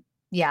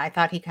 yeah, I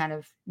thought he kind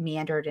of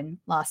meandered and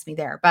lost me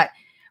there. But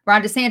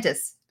Ron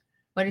DeSantis,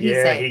 what did he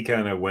say? Yeah, he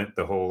kind of went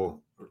the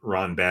whole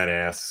Ron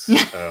badass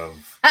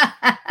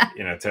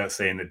of,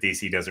 saying that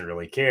DC doesn't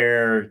really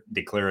care,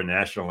 declare a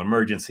national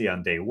emergency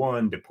on day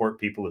one,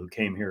 deport people who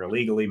came here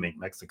illegally, make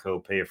Mexico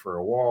pay for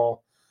a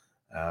wall.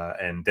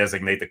 And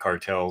designate the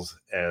cartels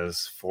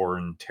as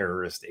foreign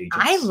terrorist agents.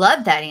 I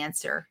love that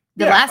answer.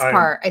 The last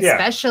part,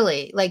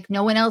 especially. Like,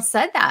 no one else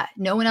said that.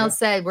 No one else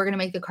said we're going to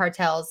make the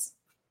cartels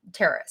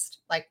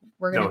terrorist. Like,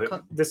 we're going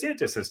to.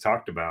 DeSantis has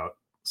talked about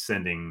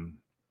sending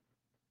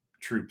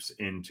troops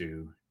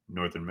into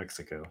northern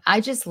Mexico.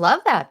 I just love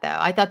that, though.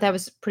 I thought that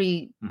was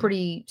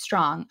pretty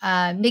strong.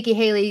 Nikki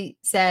Haley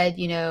said,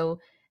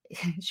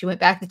 she went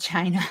back to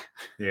China.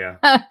 Yeah.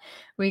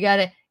 We got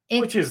to.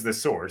 Which is the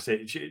source.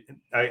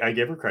 I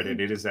give her credit.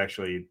 It is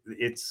actually,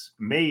 it's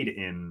made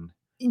in.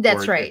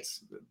 That's right.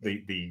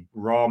 The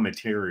raw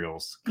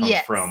materials come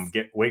from,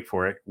 wait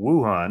for it,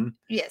 Wuhan.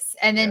 Yes.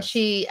 And then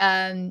she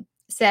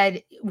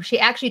said, she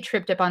actually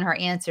tripped up on her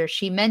answer.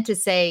 She meant to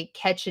say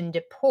catch and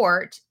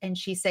deport. And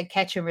she said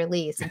catch and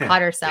release and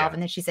caught herself.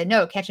 And then she said,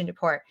 no, catch and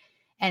deport.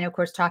 And of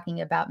course, talking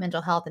about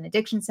mental health and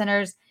addiction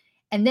centers.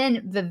 And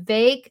then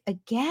Vivek,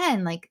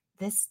 again, like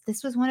this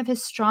was one of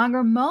his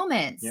stronger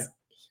moments. Yeah.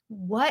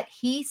 What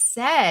he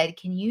said,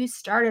 can you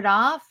start it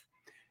off?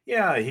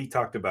 Yeah, he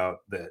talked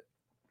about that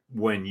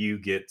when you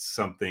get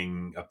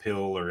something, a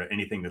pill or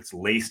anything that's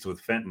laced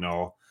with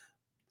fentanyl,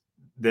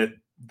 that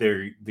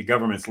the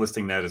government's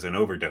listing that as an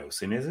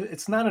overdose. And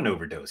it's not an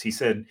overdose. He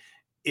said,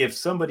 if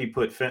somebody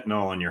put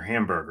fentanyl on your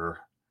hamburger,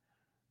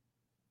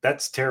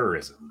 that's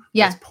terrorism.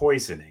 Yeah. That's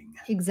poisoning.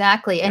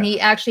 Exactly. And he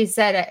actually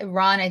said,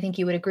 Ron, I think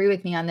you would agree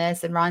with me on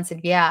this. And Ron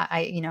said, yeah,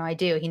 I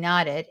do. He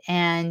nodded.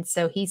 And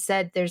so he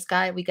said,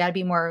 we got to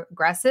be more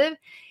aggressive.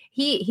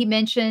 He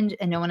mentioned,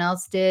 and no one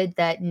else did,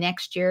 that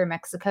next year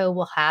Mexico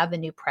will have a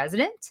new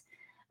president.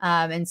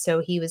 And so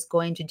he was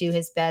going to do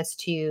his best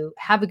to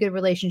have a good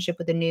relationship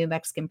with the new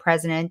Mexican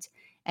president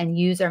and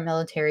use our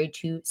military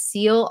to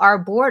seal our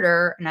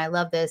border. And I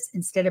love this,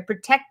 instead of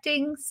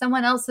protecting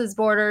someone else's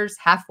borders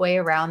halfway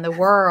around the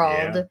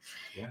world.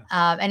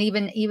 Yeah. And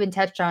even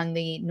touched on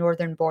the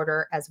northern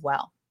border as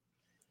well.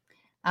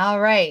 All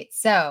right.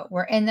 So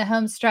we're in the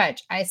home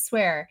stretch. I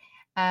swear.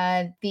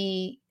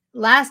 The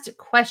last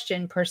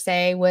question per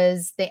se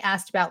was, they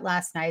asked about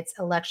last night's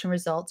election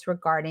results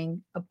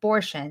regarding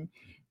abortion.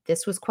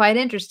 This was quite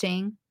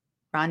interesting.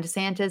 Ron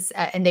DeSantis,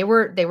 and they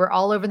were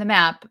all over the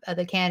map,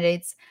 the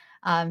candidates.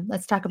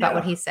 Let's talk about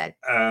what he said.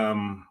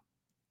 Ron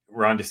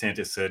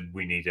DeSantis said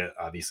we need to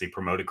obviously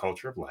promote a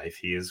culture of life.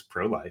 He is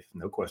pro-life,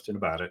 no question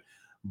about it,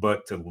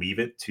 but to leave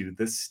it to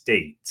the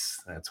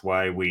states. That's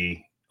why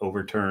we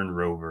overturned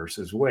Roe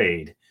versus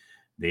Wade.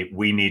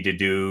 We need to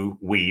do,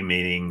 we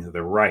meaning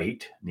the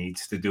right,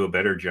 needs to do a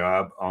better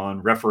job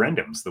on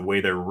referendums, the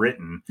way they're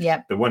written.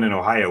 Yep. The one in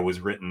Ohio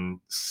was written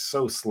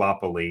so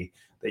sloppily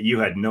that you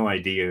had no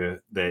idea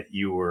that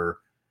you were,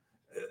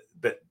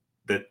 that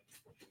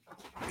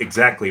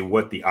exactly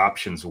what the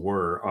options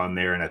were on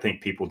there. And I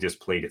think people just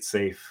played it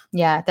safe.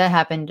 Yeah, that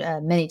happened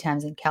many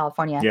times in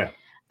California. Yeah.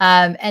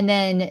 And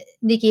then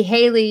Nikki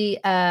Haley,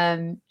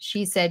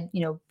 she said,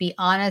 be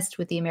honest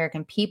with the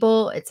American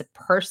people. It's a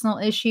personal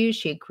issue.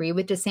 She agreed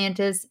with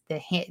DeSantis.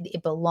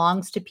 It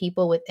belongs to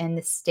people within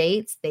the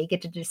states. They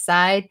get to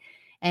decide.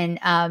 And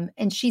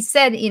she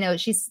said,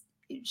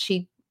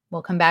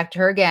 we'll come back to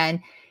her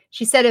again.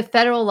 She said a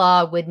federal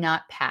law would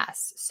not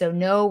pass. So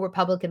no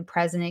Republican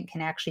president can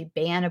actually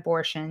ban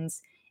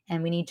abortions.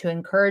 And we need to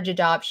encourage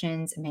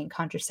adoptions and make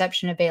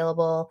contraception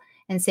available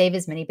and save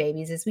as many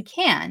babies as we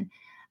can.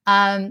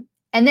 And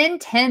then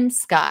Tim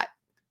Scott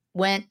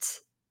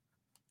went,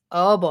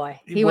 oh boy,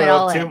 he went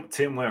all in.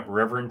 Tim went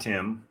Reverend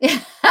Tim,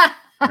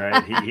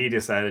 right? He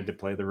decided to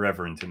play the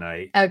Reverend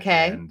tonight.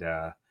 Okay. And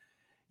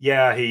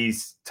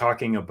he's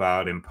talking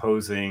about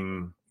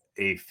imposing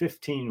a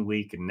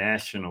 15-week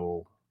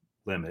national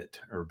limit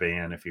or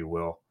ban, if you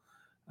will.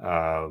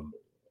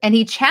 And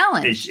he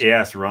challenged. He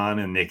asked Ron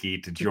and Nikki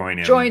to join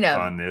him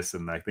on this.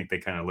 And I think they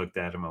kind of looked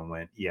at him and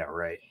went, yeah,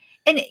 right.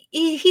 And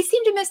he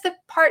seemed to miss the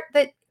part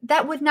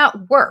that would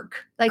not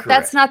work. Like, correct.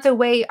 That's not the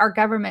way our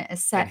government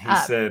is set up. And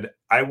he said,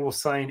 I will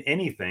sign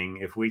anything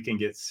if we can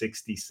get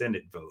 60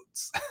 Senate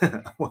votes.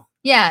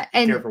 Yeah.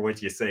 Be careful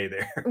what you say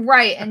there.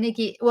 Right. And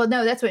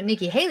that's what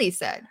Nikki Haley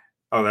said.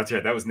 Oh, that's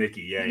right. That was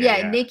Nikki.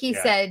 Yeah. Nikki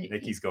said.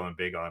 Nikki's going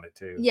big on it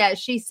too. Yeah.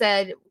 She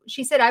said,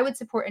 I would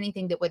support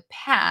anything that would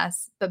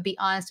pass, but be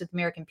honest with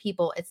American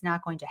people, it's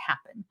not going to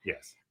happen.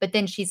 Yes. But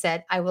then she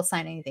said, I will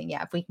sign anything.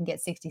 Yeah. If we can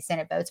get 60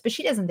 Senate votes, but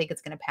she doesn't think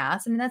it's going to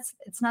pass. I mean,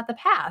 it's not the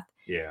path.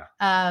 Yeah.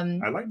 I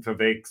like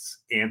Vivek's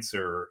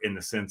answer in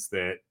the sense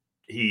that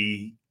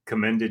he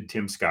commended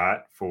Tim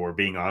Scott for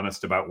being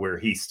honest about where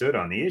he stood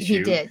on the issue.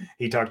 He did.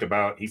 He talked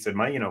about, he said,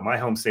 my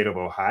home state of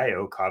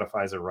Ohio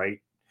codifies a right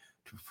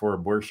for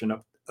abortion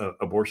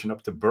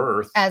up to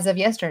birth as of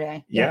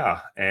yesterday.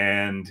 Yeah.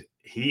 And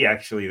he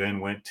actually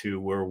then went to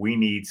where we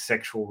need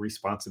sexual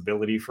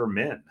responsibility for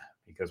men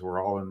because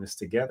we're all in this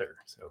together.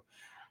 So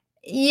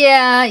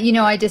yeah,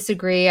 I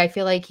disagree. I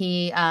feel like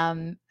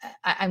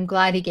I'm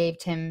glad he gave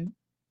Tim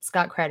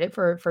Scott credit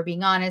for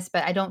being honest,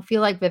 but I don't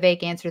feel like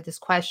Vivek answered this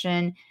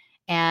question.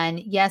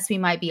 And yes, we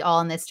might be all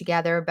in this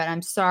together, but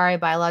I'm sorry,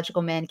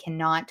 biological men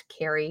cannot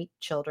carry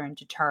children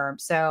to term.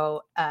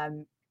 So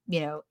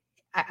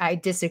I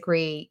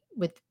disagree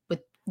with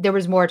there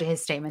was more to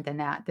his statement than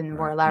that, than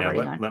we're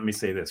elaborating on. Let me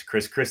say this,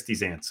 Chris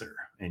Christie's answer,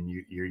 and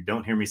you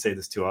don't hear me say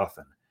this too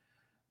often.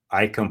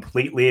 I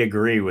completely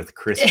agree with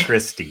Chris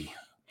Christie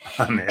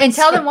on this. And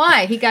tell them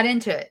why he got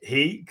into it.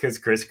 Because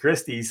Chris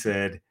Christie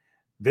said,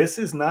 this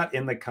is not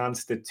in the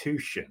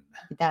Constitution.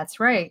 That's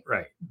right.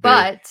 Right.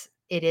 But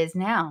it is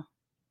now.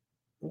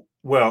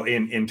 Well,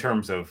 in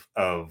terms of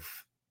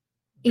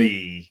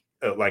the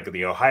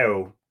the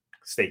Ohio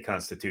state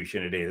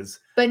constitution, it is.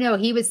 But no,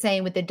 he was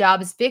saying with the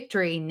Dobbs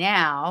victory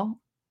now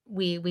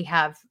we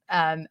have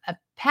a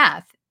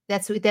path.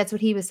 That's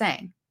what he was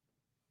saying.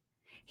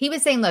 He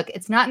was saying, look,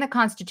 it's not in the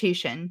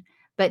Constitution,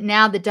 but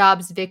now the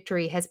Dobbs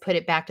victory has put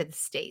it back to the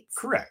states.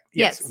 Correct.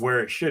 Yes.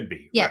 Where it should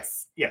be.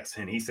 Yes. Right. Yes.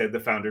 And he said the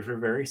founders were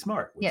very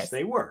smart, which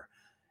they were.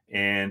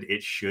 And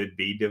it should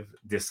be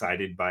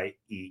decided by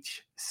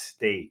each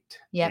state.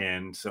 Yep.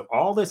 And so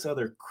all this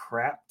other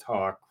crap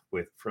talk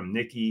from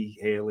Nikki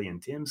Haley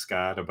and Tim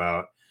Scott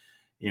about,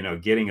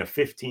 getting a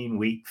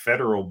 15-week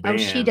federal ban. Oh,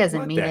 she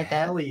doesn't mean it. What the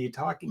hell are you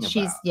talking about?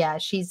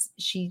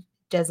 She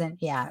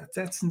doesn't. Yeah.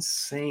 That's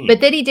insane.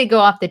 But then he did go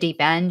off the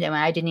deep end, and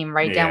I didn't even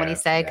write down what he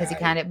said because he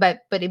kind of.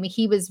 But I mean,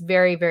 he was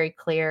very, very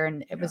clear,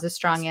 and it was a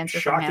strong answer.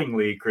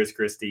 Shockingly, Chris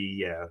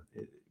Christie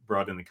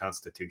brought in the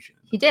Constitution.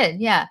 He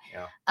did, yeah.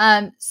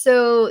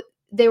 So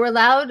they were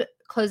allowed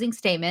closing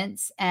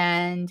statements,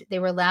 and they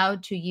were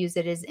allowed to use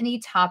it as any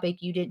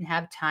topic you didn't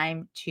have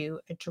time to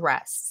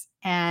address.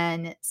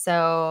 And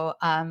so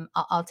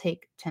I'll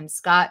take Tim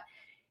Scott.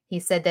 He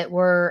said that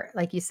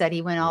like you said,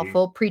 he went all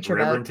full preacher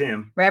mode.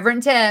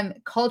 Reverend Tim,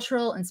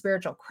 cultural and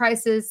spiritual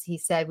crisis. He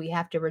said we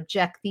have to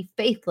reject the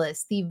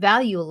faithless, the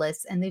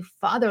valueless, and the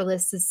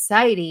fatherless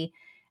society.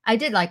 I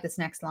did like this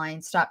next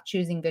line. Stop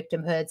choosing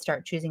victimhood,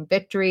 start choosing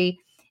victory.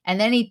 And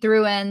then he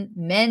threw in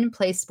men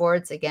play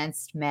sports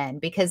against men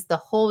because the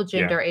whole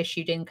gender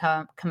issue didn't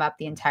come up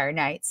the entire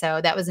night.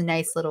 So that was a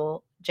nice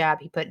little jab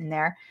he put in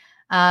there.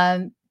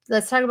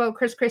 Let's talk about what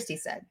Chris Christie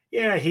said.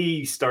 Yeah,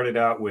 he started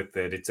out with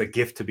that it's a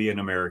gift to be an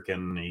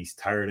American. He's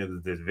tired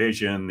of the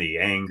division, the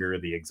anger,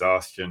 the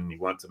exhaustion. He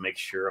wants to make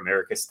sure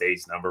America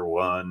stays number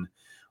one.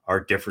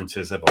 Our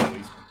differences have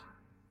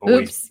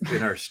always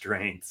been our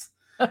strengths.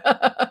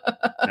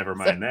 Never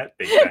mind that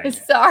big bang.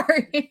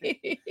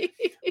 Sorry.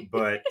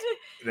 But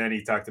then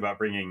he talked about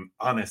bringing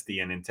honesty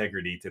and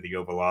integrity to the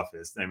Oval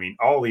Office. I mean,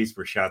 all these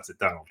were shots at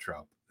Donald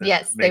Trump.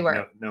 Yes, they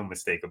were. No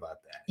mistake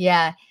about that.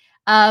 Yeah.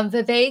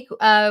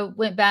 Vivek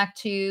went back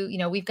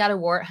to, we've got a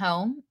war at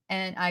home,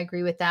 and I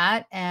agree with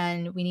that.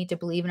 And we need to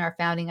believe in our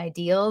founding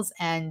ideals.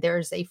 And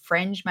there's a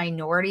fringe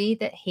minority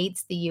that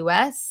hates the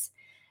U.S.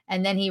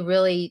 And then he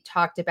really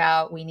talked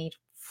about we need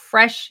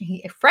fresh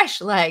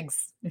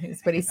legs,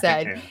 is what he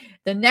said.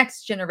 The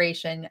next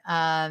generation.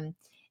 And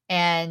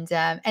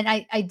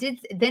I did.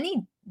 Then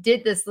he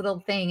did this little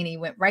thing and he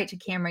went right to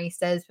camera. He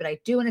says, but I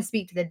do want to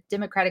speak to the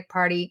Democratic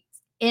Party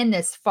in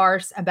this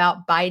farce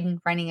about Biden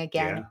running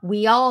again. Yeah.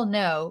 We all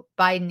know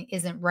Biden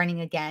isn't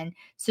running again.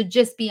 So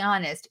just be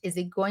honest. Is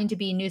it going to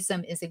be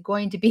Newsom? Is it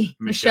going to be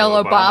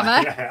Michelle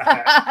Obama?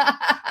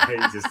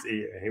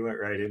 he went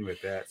right in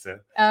with that. So,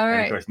 all right.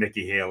 And of course,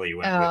 Nikki Haley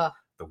went with,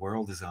 the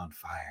world is on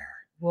fire.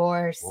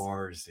 Wars.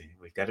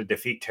 We've got to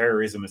defeat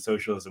terrorism and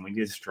socialism. We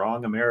need a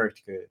strong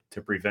America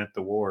to prevent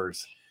the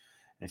wars.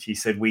 And she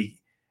said,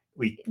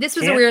 this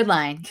was a weird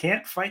line.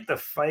 Can't fight the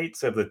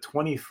fights of the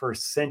 21st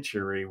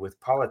century with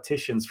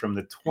politicians from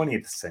the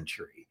 20th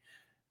century.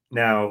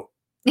 Now,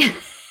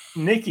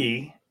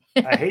 Nikki,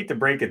 I hate to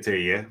break it to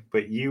you,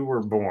 but you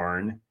were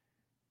born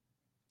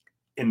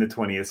in the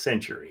 20th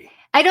century.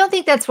 I don't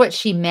think that's what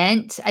she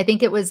meant. I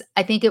think it was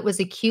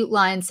a cute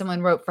line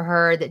someone wrote for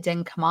her that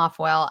didn't come off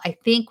well. I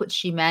think what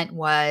she meant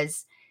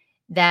was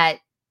that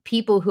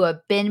people who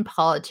have been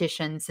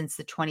politicians since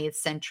the 20th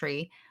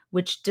century,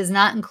 which does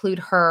not include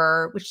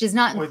her, which does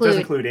not include... It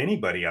doesn't include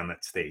anybody on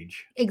that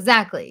stage.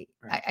 Exactly.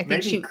 Right. I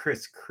think maybe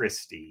Chris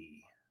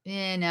Christie.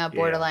 Yeah, no,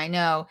 borderline. Yeah.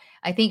 No,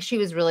 I think she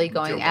was really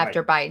going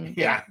after Biden.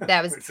 Yeah,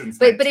 that was...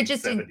 but it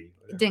just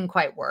didn't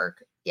quite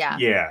work. Yeah.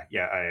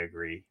 Yeah, I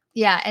agree.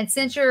 Yeah, and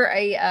since you're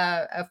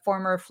a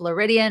former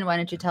Floridian, why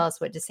don't you tell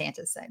us what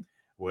DeSantis said?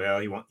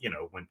 Well, he went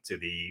to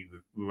we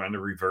want to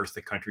reverse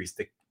the country's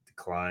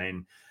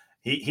decline.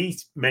 He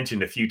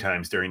mentioned a few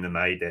times during the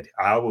night that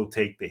I will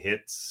take the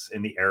hits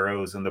and the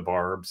arrows and the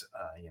barbs.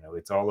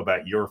 It's all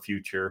about your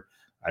future.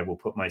 I will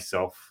put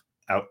myself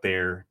out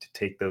there to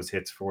take those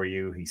hits for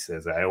you. He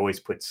says, I always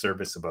put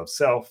service above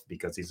self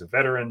because he's a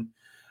veteran.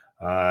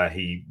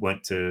 He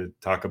went to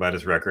talk about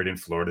his record in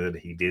Florida.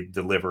 He did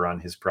deliver on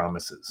his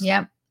promises.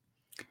 Yep.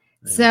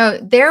 So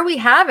there we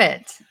have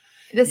it.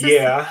 This is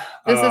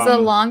a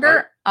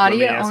longer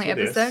audio only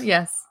episode.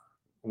 Yes.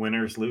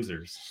 Winners,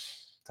 losers.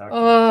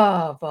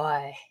 Oh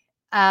boy.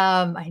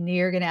 I knew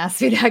you were going to ask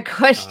me that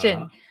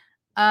question.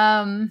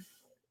 I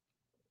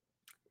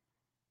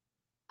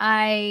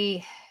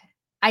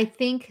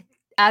think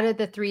out of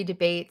the 3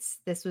 debates,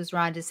 this was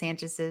Ron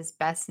DeSantis's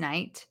best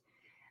night,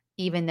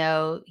 even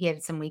though he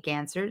had some weak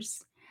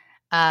answers.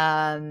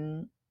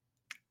 You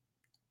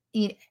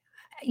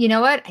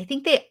know what? I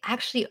think they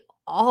actually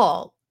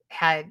all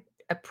had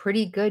a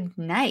pretty good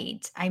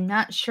night. I'm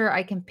not sure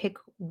I can pick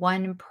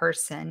one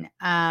person.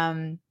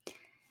 Gosh.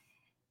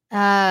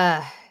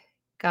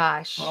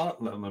 Well,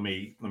 let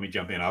me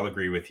jump in. I'll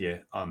agree with you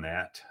on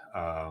that.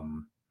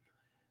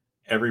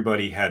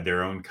 Everybody had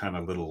their own kind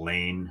of little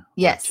lane.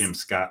 Yes. Tim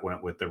Scott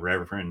went with the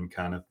Reverend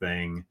kind of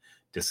thing.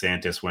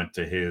 DeSantis went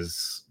to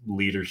his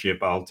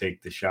leadership. I'll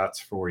take the shots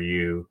for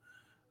you.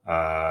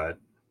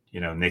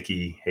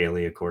 Nikki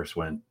Haley, of course,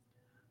 went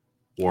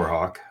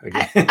Warhawk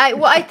again.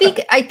 I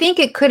think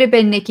it could have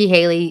been Nikki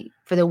Haley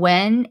for the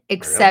win,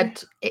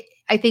 except really?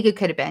 I think it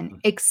could have been,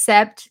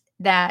 except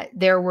that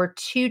there were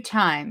 2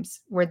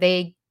 times where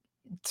they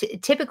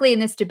typically in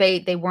this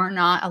debate, they were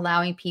not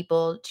allowing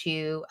people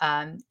to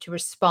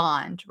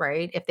respond,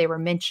 right? If they were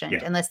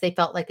mentioned, unless they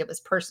felt like it was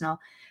personal.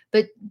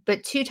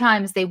 But 2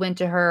 times they went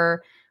to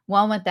her,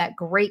 one with that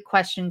great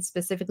question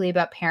specifically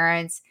about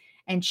parents,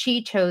 and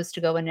she chose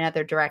to go in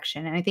another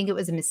direction. And I think it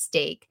was a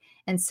mistake.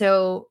 And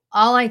so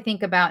all I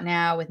think about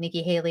now with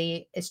Nikki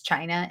Haley is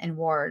China and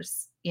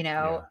wars,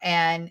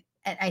 and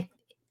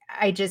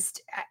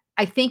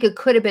I think it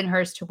could have been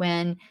hers to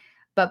win,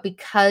 but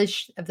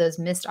because of those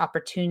missed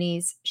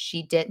opportunities,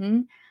 she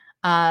didn't.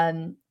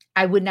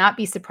 I would not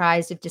be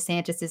surprised if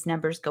DeSantis's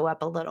numbers go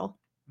up a little.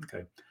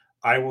 Okay.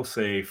 I will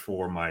say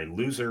for my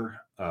loser,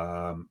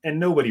 and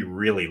nobody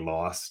really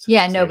lost.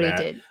 Yeah, nobody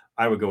did.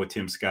 I would go with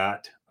Tim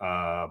Scott.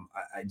 I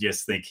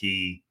just think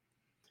he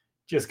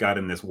just got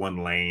in this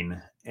one lane,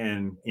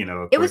 and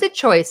it was a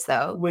choice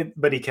though.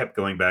 But he kept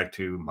going back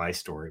to my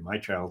story, my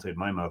childhood,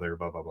 my mother,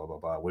 blah blah blah blah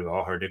blah. We've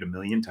all heard it a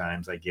million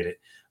times. I get it.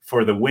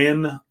 For the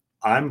win,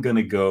 I'm going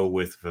to go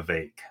with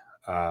Vivek.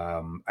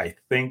 I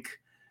think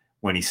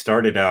when he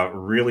started out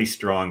really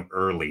strong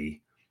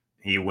early,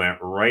 he went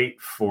right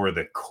for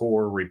the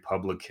core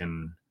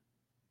Republican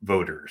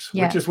voters,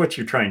 which is what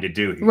you're trying to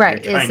do here.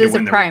 Right. You're trying to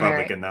win the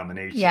Republican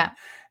nomination. Yeah.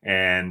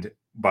 And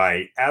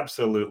by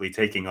absolutely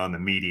taking on the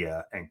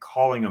media and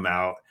calling them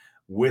out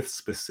with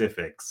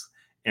specifics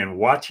and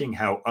watching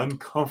how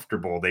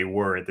uncomfortable they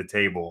were at the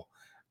table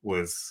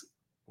was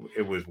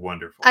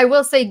wonderful. I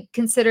will say,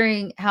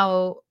 considering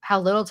how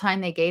little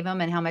time they gave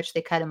him and how much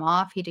they cut him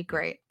off, he did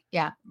great.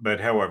 Yeah. But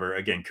however,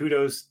 again,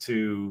 kudos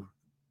to,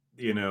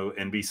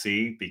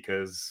 NBC,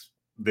 because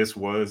this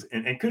was,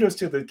 and kudos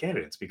to the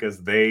candidates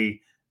because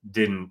they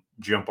didn't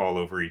jump all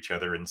over each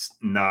other and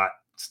not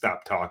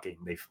stop talking.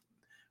 They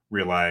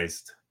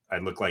realized I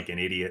look like an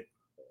idiot.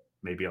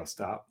 Maybe I'll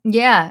stop.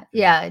 Yeah.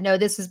 No,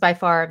 this was by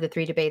far of the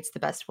 3 debates the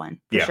best one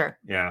for sure.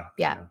 Yeah.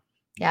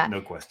 No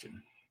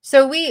question.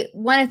 So we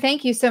want to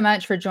thank you so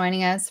much for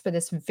joining us for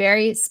this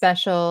very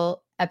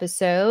special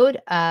episode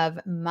of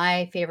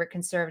My Favorite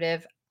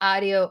Conservative.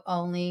 audio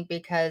only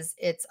because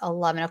it's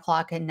 11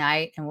 o'clock at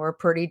night and we're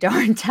pretty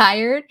darn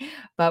tired,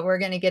 but we're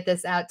going to get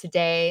this out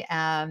today.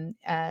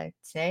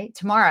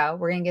 Tomorrow,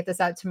 we're going to get this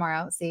out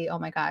tomorrow. See, oh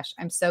my gosh,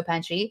 I'm so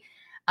punchy.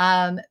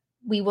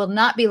 We will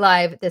not be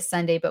live this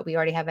Sunday, but we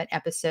already have an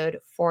episode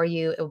for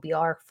you. It will be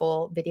our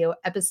full video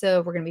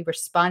episode. We're going to be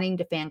responding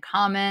to fan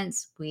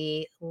comments.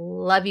 We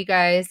love you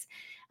guys.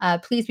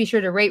 Please be sure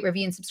to rate,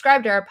 review, and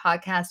subscribe to our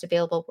podcast,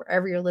 available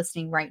wherever you're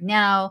listening right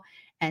now.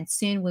 And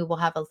soon we will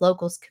have a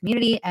locals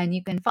community, and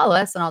you can follow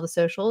us on all the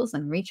socials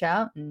and reach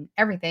out and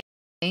everything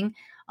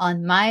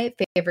on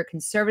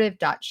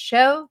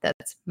myfavoriteconservative.show.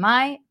 That's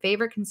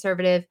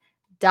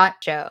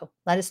myfavoriteconservative.show.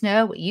 Let us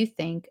know what you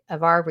think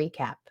of our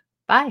recap.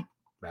 Bye.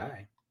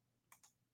 Bye.